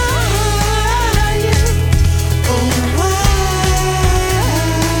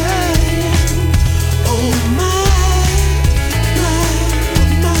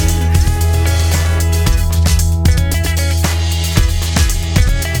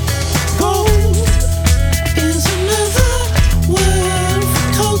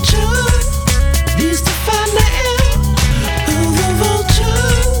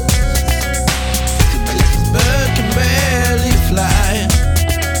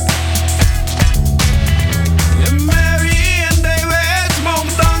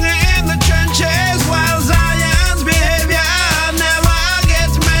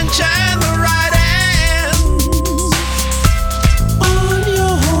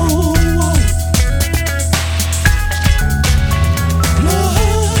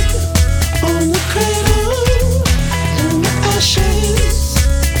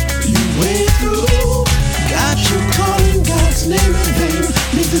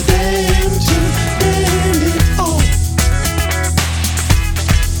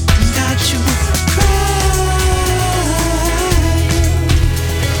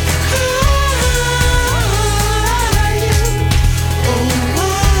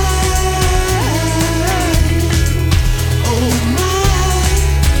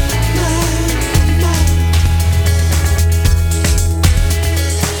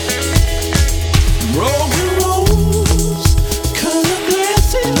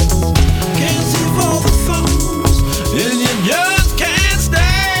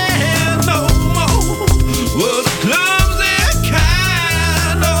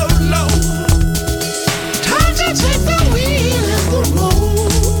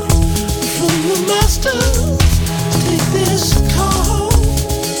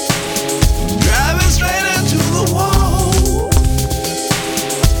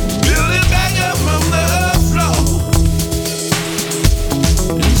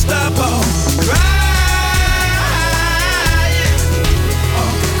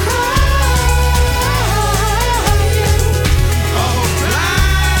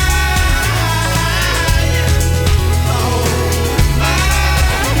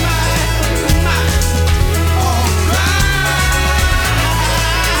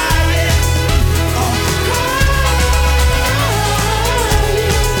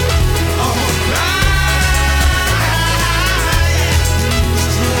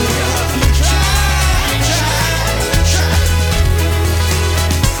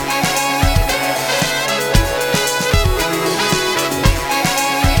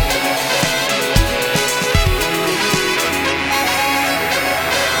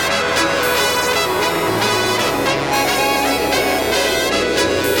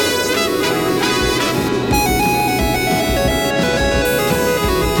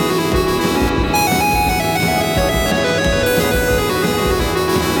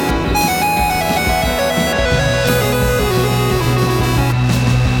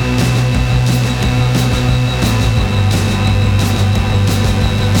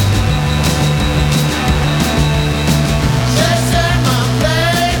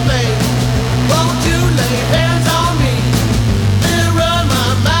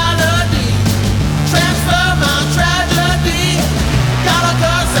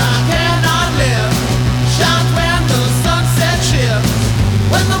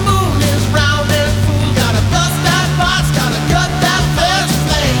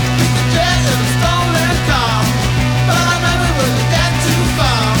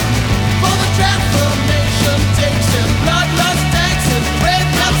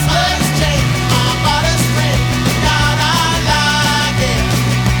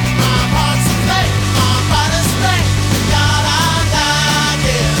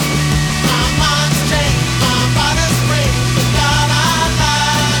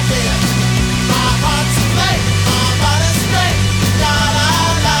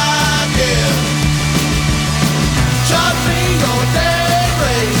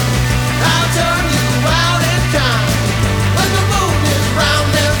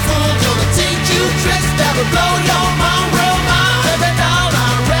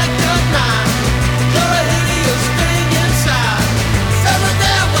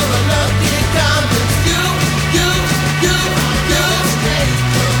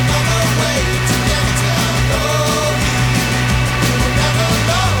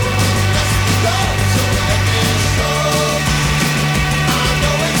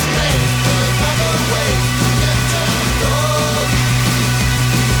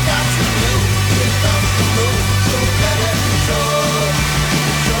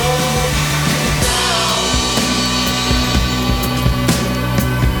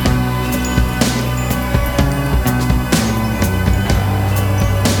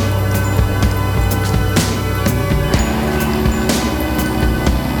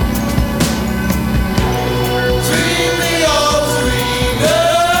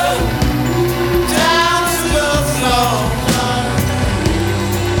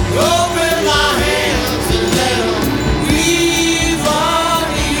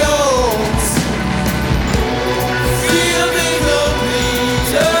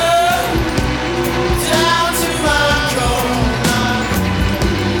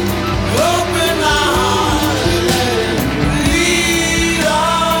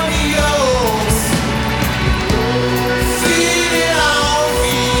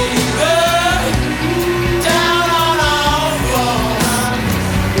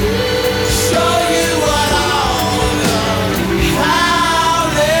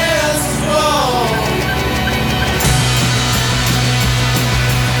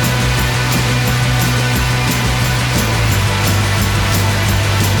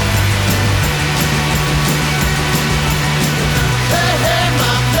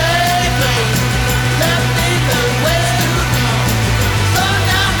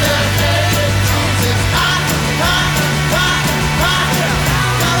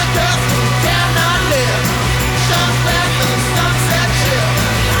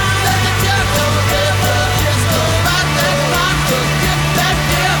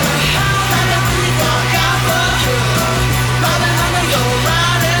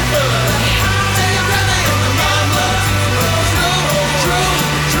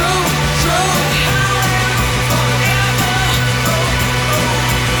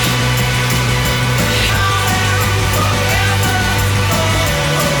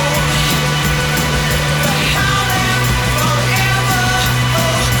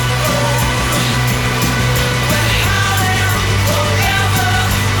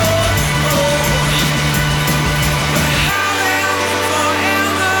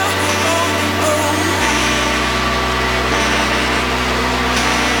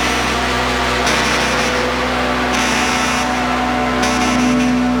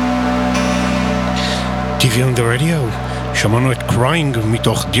 TV on the radio. שמענו את Crying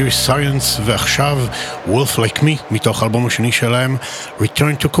מתוך Dear Science, ועכשיו Wolf Like Me מתוך האלבום השני שלהם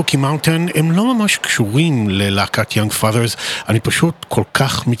Return to Cookie Mountain. הם לא ממש קשורים ללהקת Young Fathers, אני פשוט כל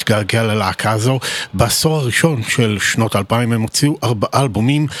כך מתגעגע ללהקה הזו. בעשור הראשון של שנות 2000 הם הוציאו 4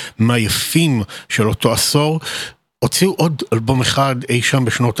 אלבומים מהיפים של אותו עשור. הוציאו עוד אלבום אחד אי שם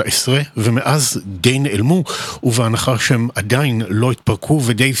בשנות ה-10, ומאז די נעלמו, ובהנחה שהם עדיין לא התפרקו,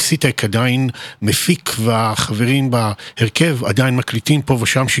 ודייב סיטק עדיין מפיק, והחברים בהרכב עדיין מקליטים פה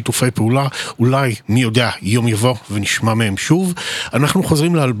ושם שיתופי פעולה, אולי מי יודע יום יבוא ונשמע מהם שוב. אנחנו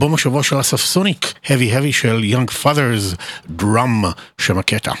חוזרים לאלבום השבוע של אסף סוניק, Heavy Heavy של Young Fathers, Drum, שם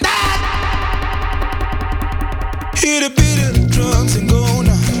הקטע. Hit a beat of the drums and go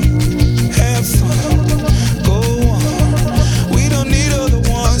now, have fun.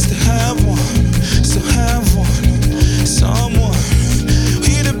 Someone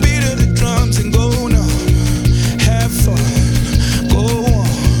hear the beat of the drums and go now, have fun, go on.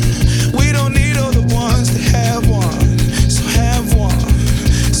 We don't need all the ones to have one, so have one.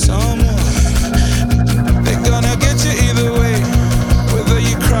 Someone, they're gonna get you either way, whether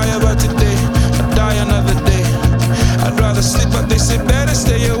you cry about today or die another day. I'd rather sleep, but they say better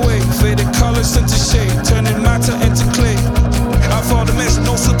stay away. Faded colors into shade, turning matter into clay. I fall the mission,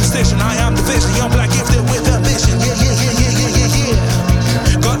 no superstition. I am the vision, young black gifted with a vision.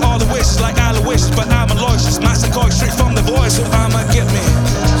 Got all the wishes like aloysius, but I'm a loyalist. Master going straight from the voice, so I'ma get me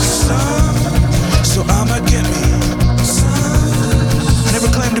some. So I'ma get me some. I never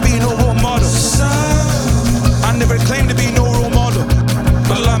claimed to be no role model. I never claimed to be no role model,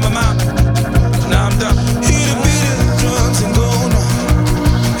 but I'm a man. Now I'm done. Hear the beat of the drums and go now.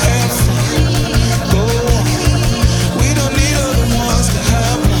 Have fun, go on. We don't need all the ones to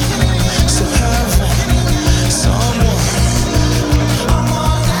have one, so have one. Someone.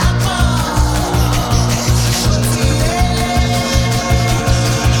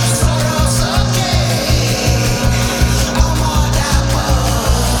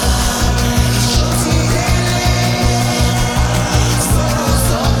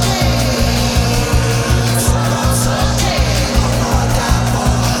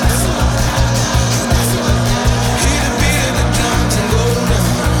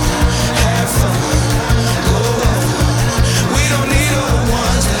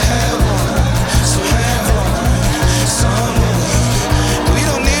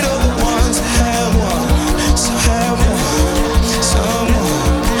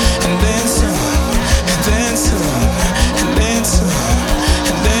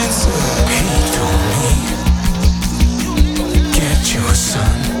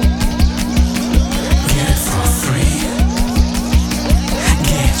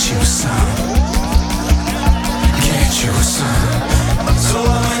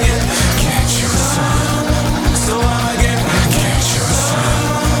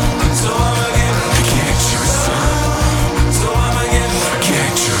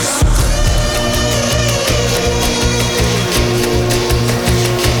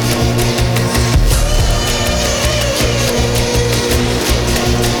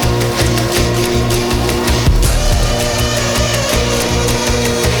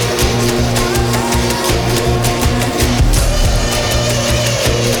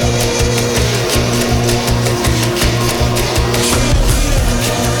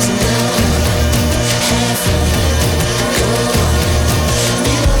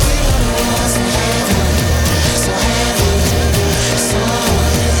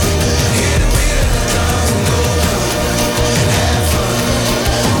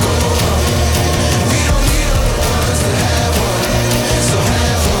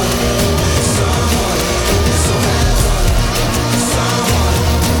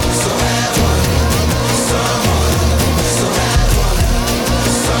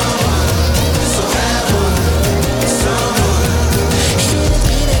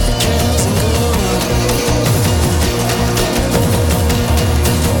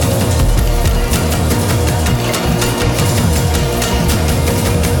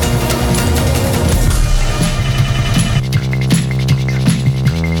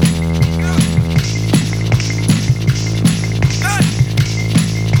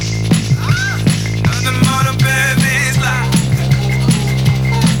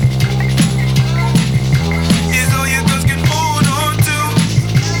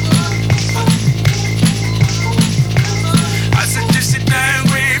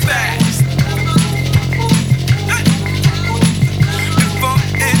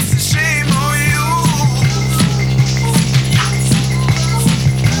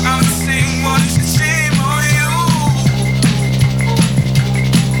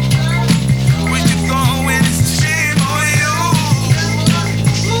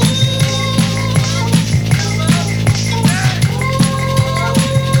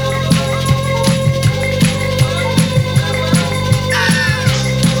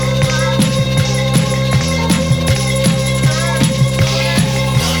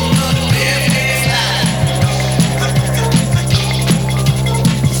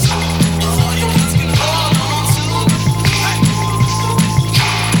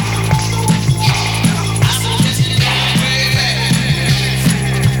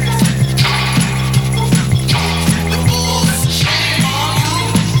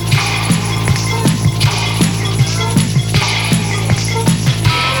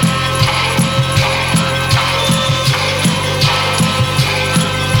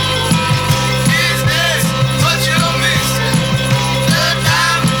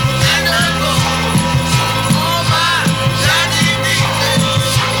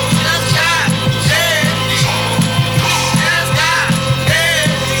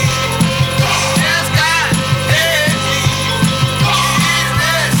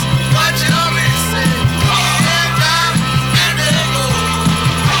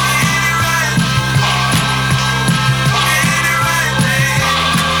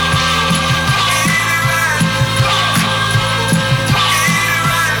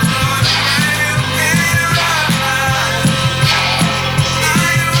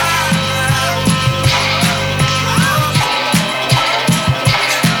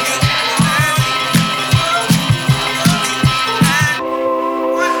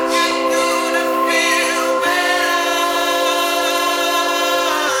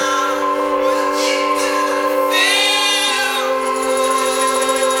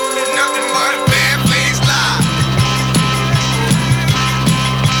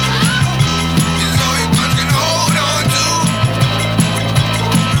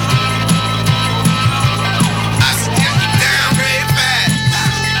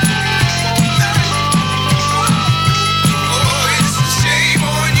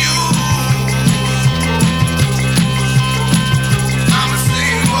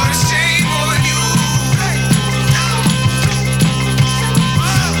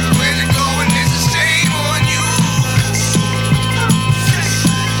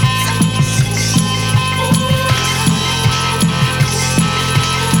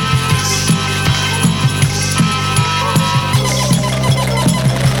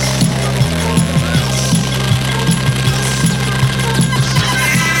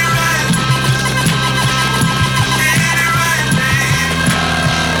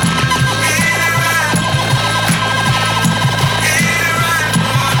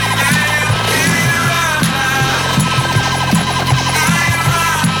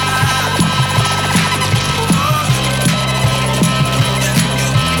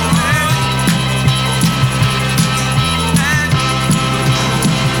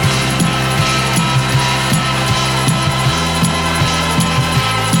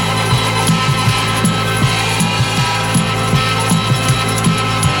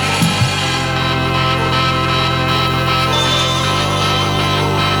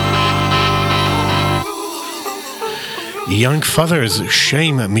 Young Fathers,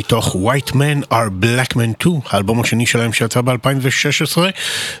 Shame, מתוך White Men are Black Men Too, האלבום השני שלהם שיצא ב-2016,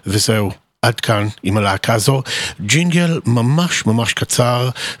 וזהו, עד כאן עם הלהקה הזו, ג'ינגל ממש ממש קצר,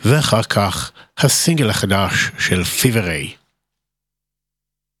 ואחר כך הסינגל החדש של Fever Ray.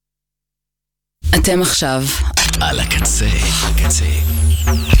 אתם עכשיו על הקצה.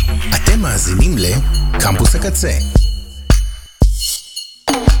 אתם מאזינים לקמפוס הקצה.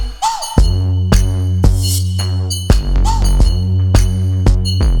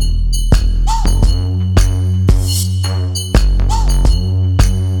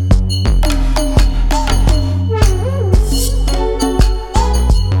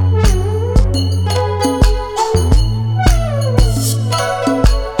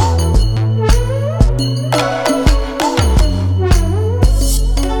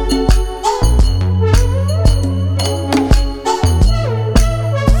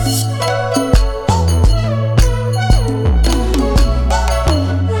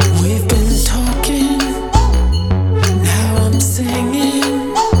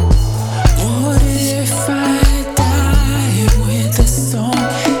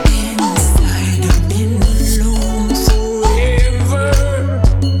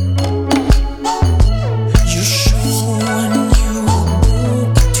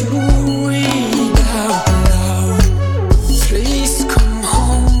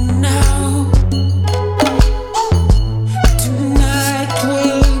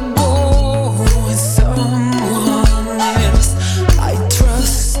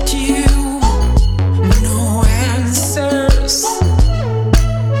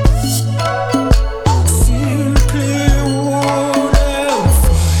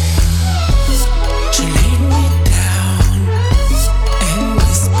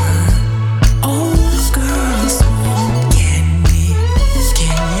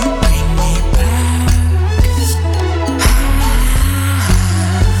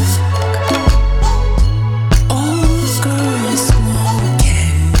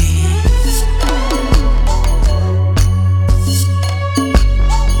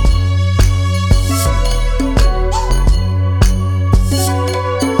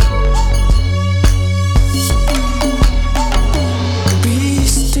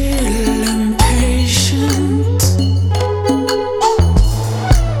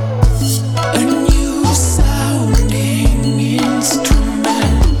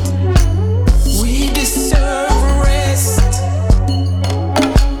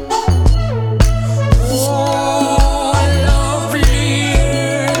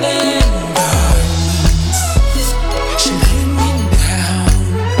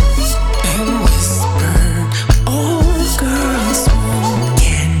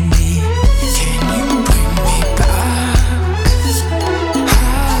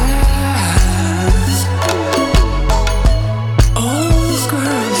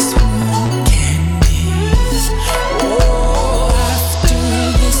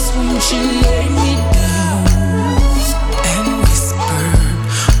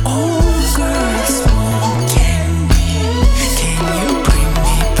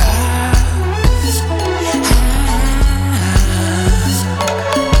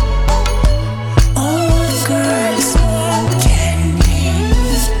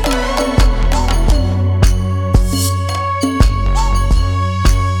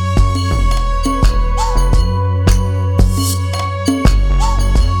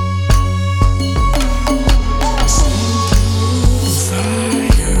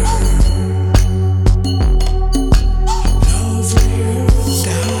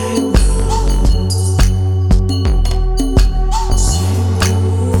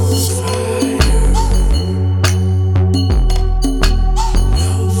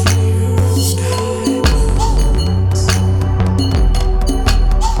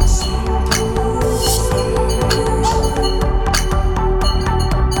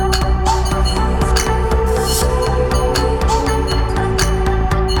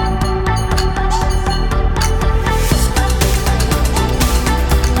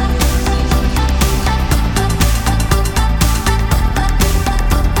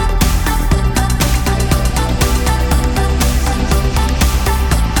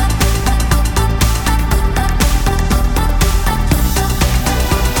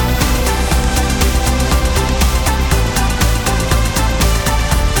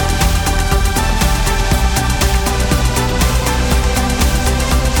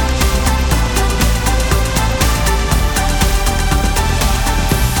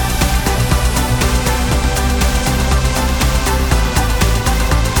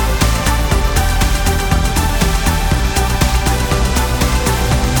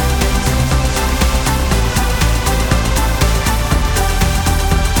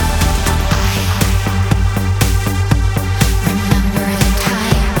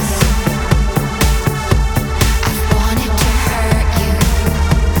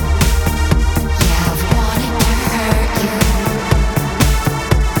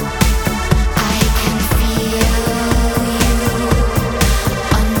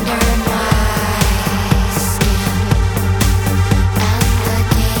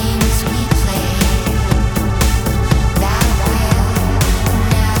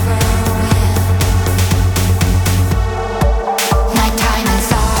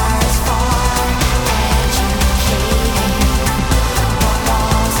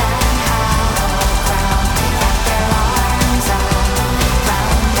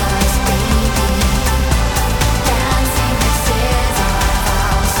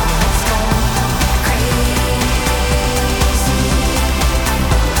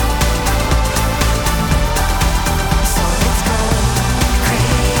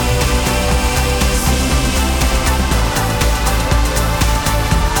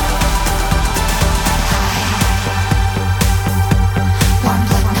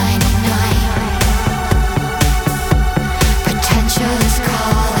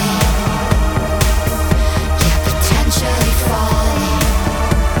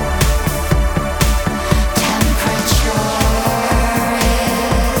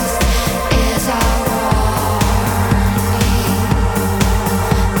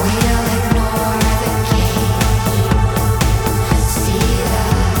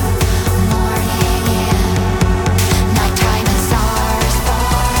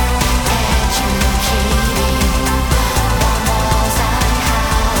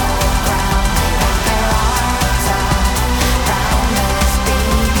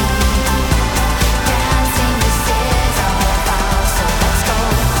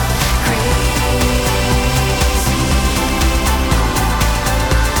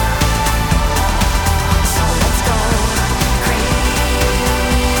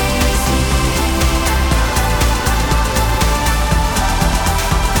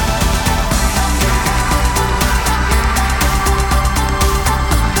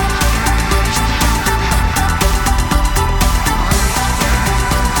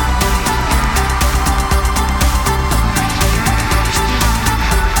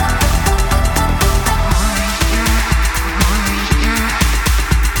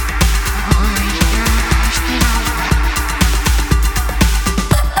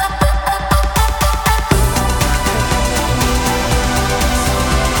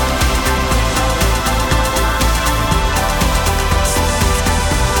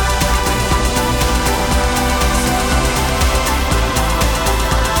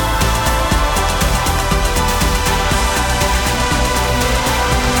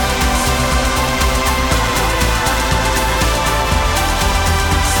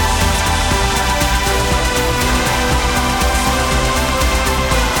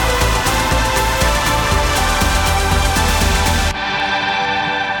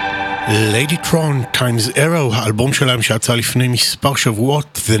 Lady Tron Times Arrow, האלבום שלהם שיצא לפני מספר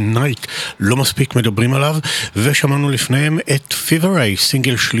שבועות, The Night, לא מספיק מדברים עליו, ושמענו לפניהם את Fever Ray,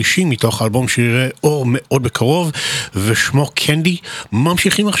 סינגל שלישי מתוך האלבום שיראה אור מאוד בקרוב, ושמו קנדי.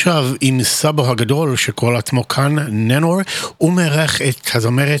 ממשיכים עכשיו עם סבו הגדול שקורא לעצמו כאן ננור, הוא מארח את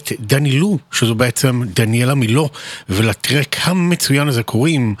הזמרת דני לו, שזו בעצם דניאלה מילו, ולטרק המצוין הזה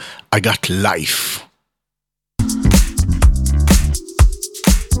קוראים I Got Life.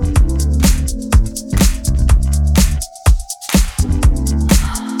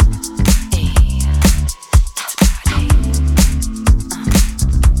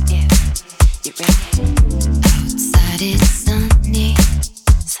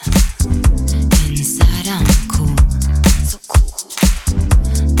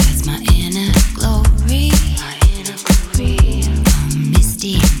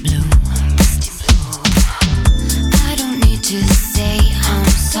 Misty blue.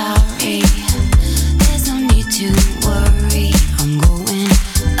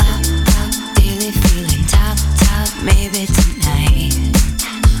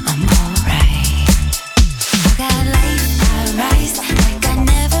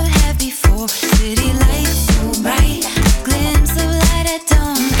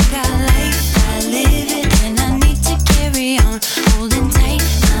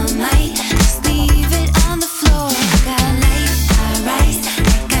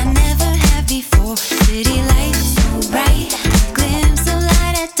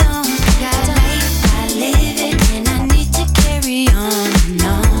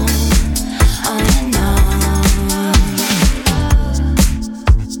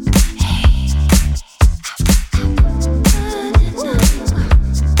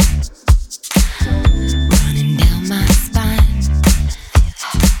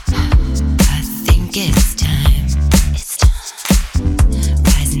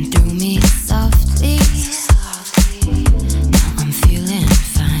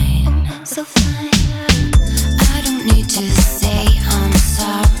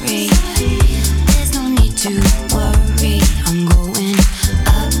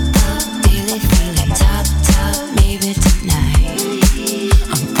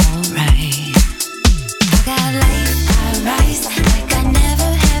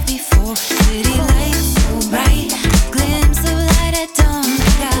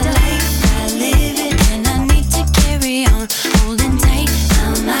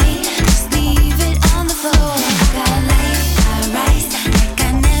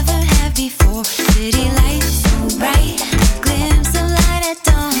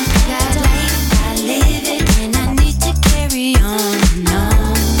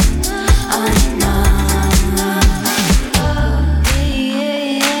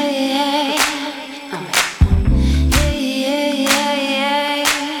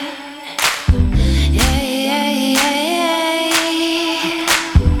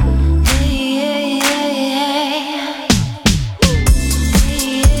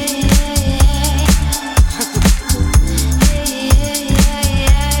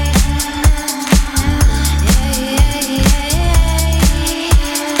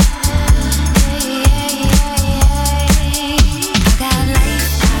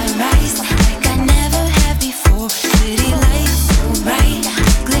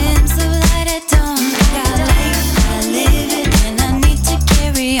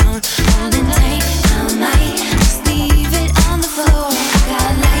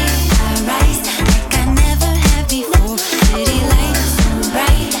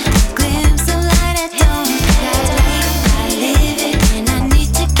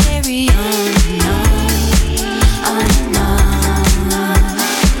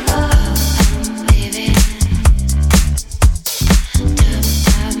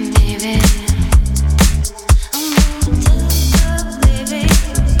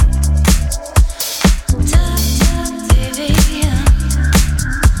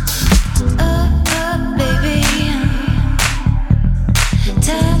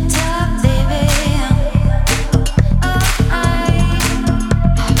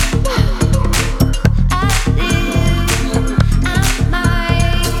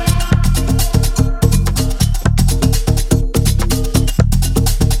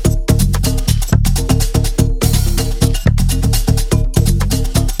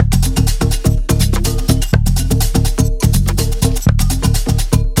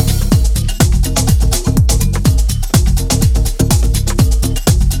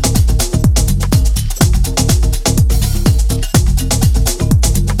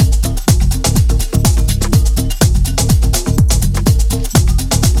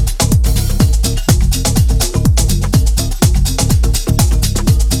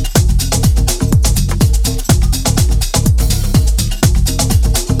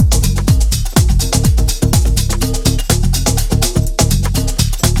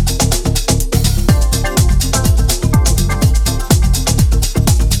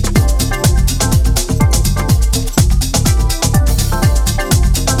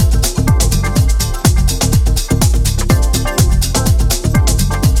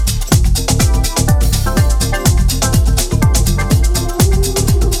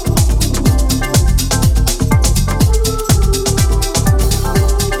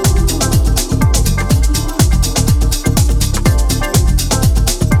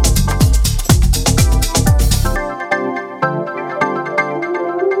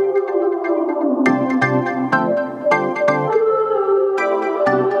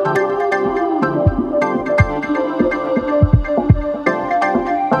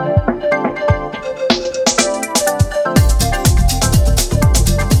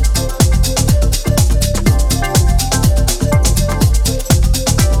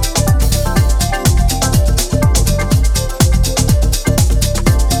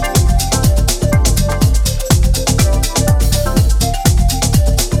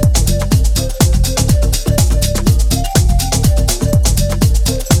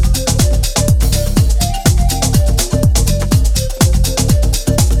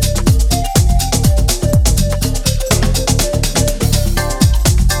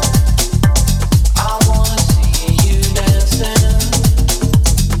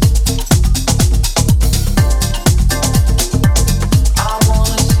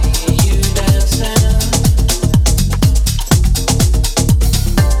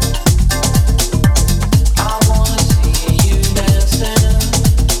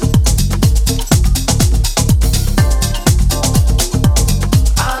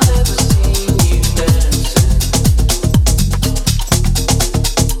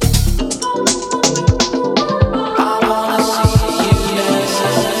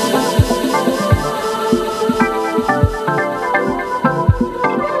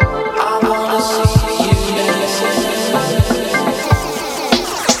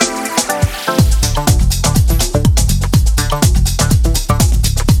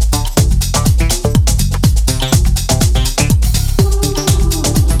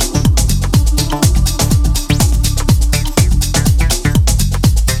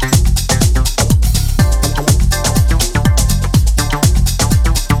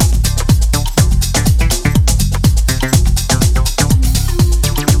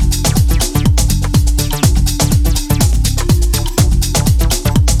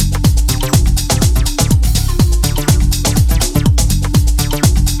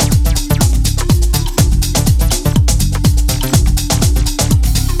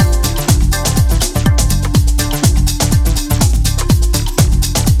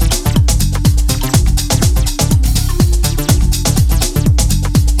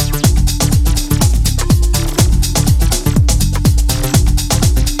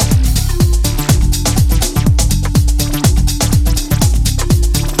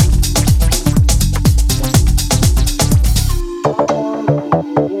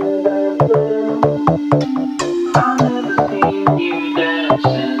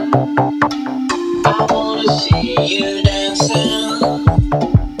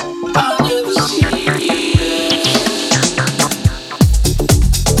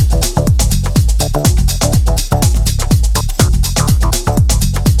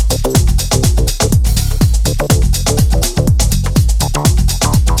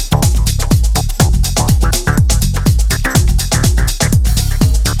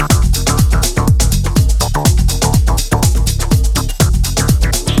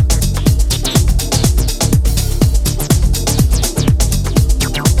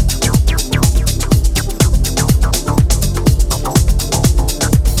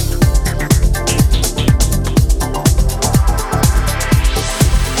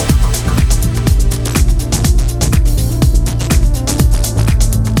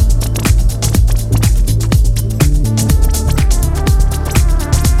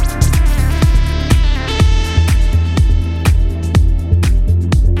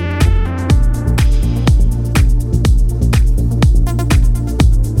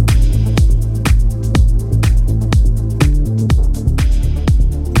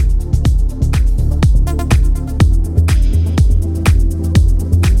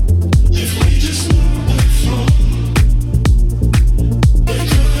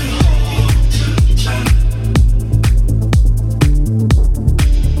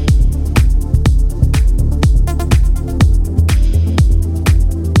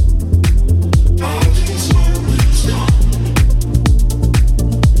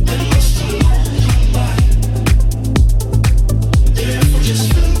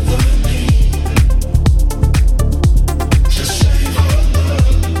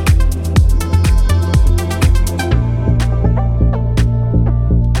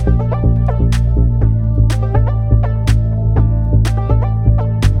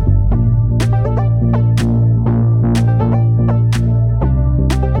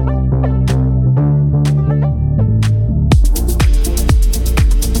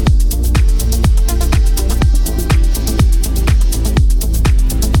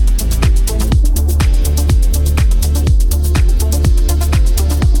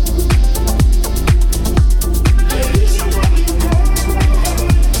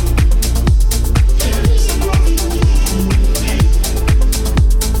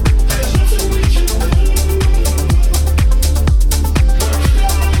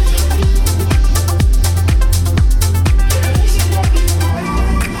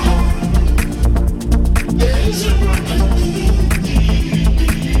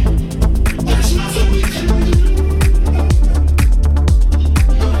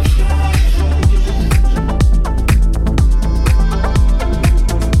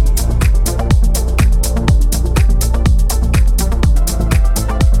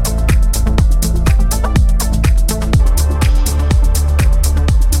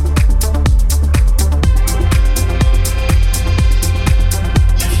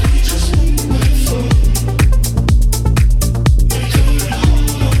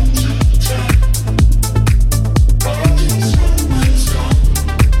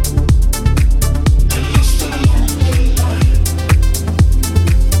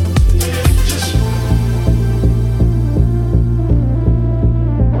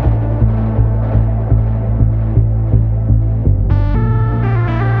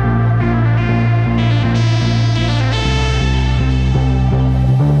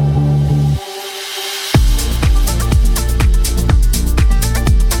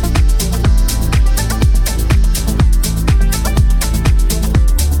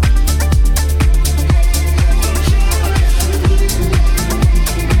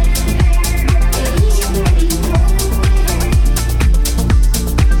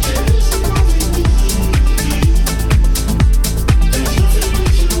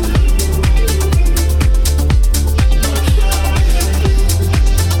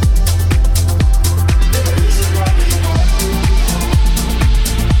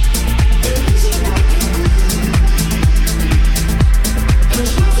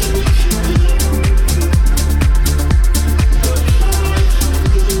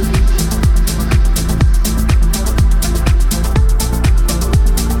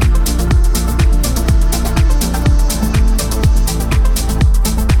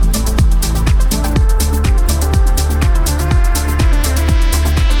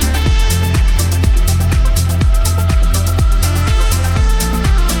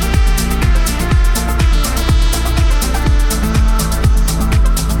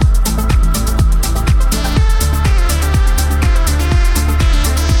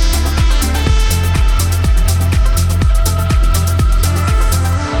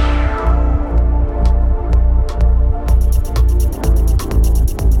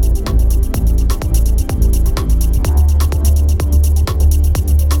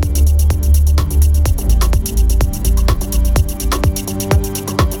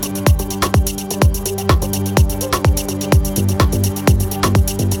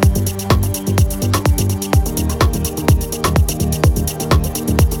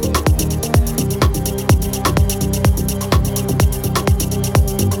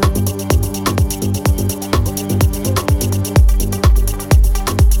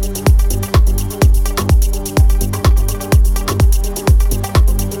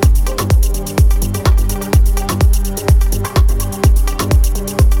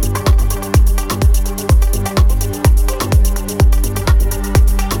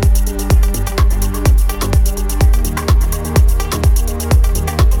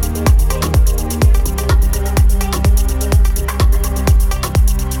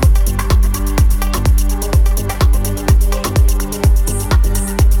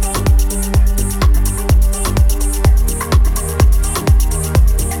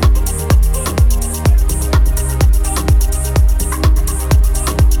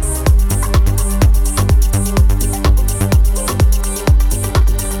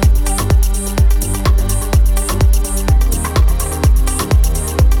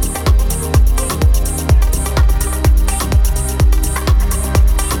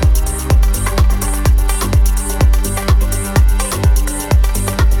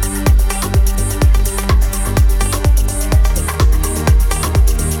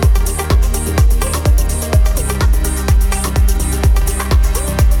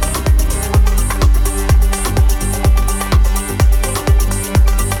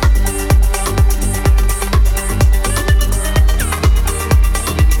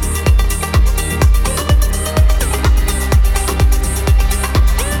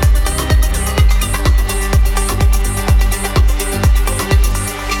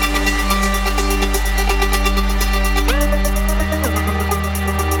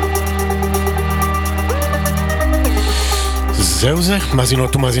 זהו זה,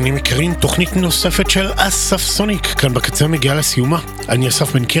 מאזינות ומאזינים יקרים, תוכנית נוספת של אסף סוניק, כאן בקצה מגיעה לסיומה. אני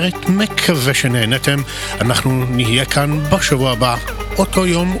אסף בן קרת, מקווה שנהנתם, אנחנו נהיה כאן בשבוע הבא, אותו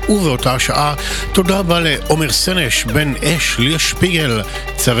יום ובאותה שעה. תודה רבה לעומר סנש, בן אש, ליה שפיגל,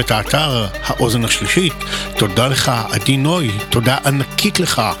 צוות האתר, האוזן השלישית, תודה לך עדי נוי, תודה ענקית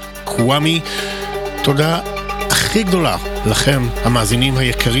לך קוואמי, תודה הכי גדולה לכם, המאזינים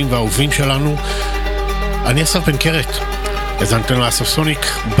היקרים והאהובים שלנו. אני אסף בן קרת, הזנתם לאסף סוניק,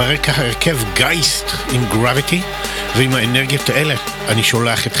 ברקע הרכב גייסט עם גרביטי, ועם האנרגיות האלה אני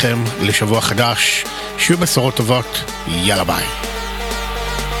שולח אתכם לשבוע חדש, שיהיו בשורות טובות, יאללה ביי.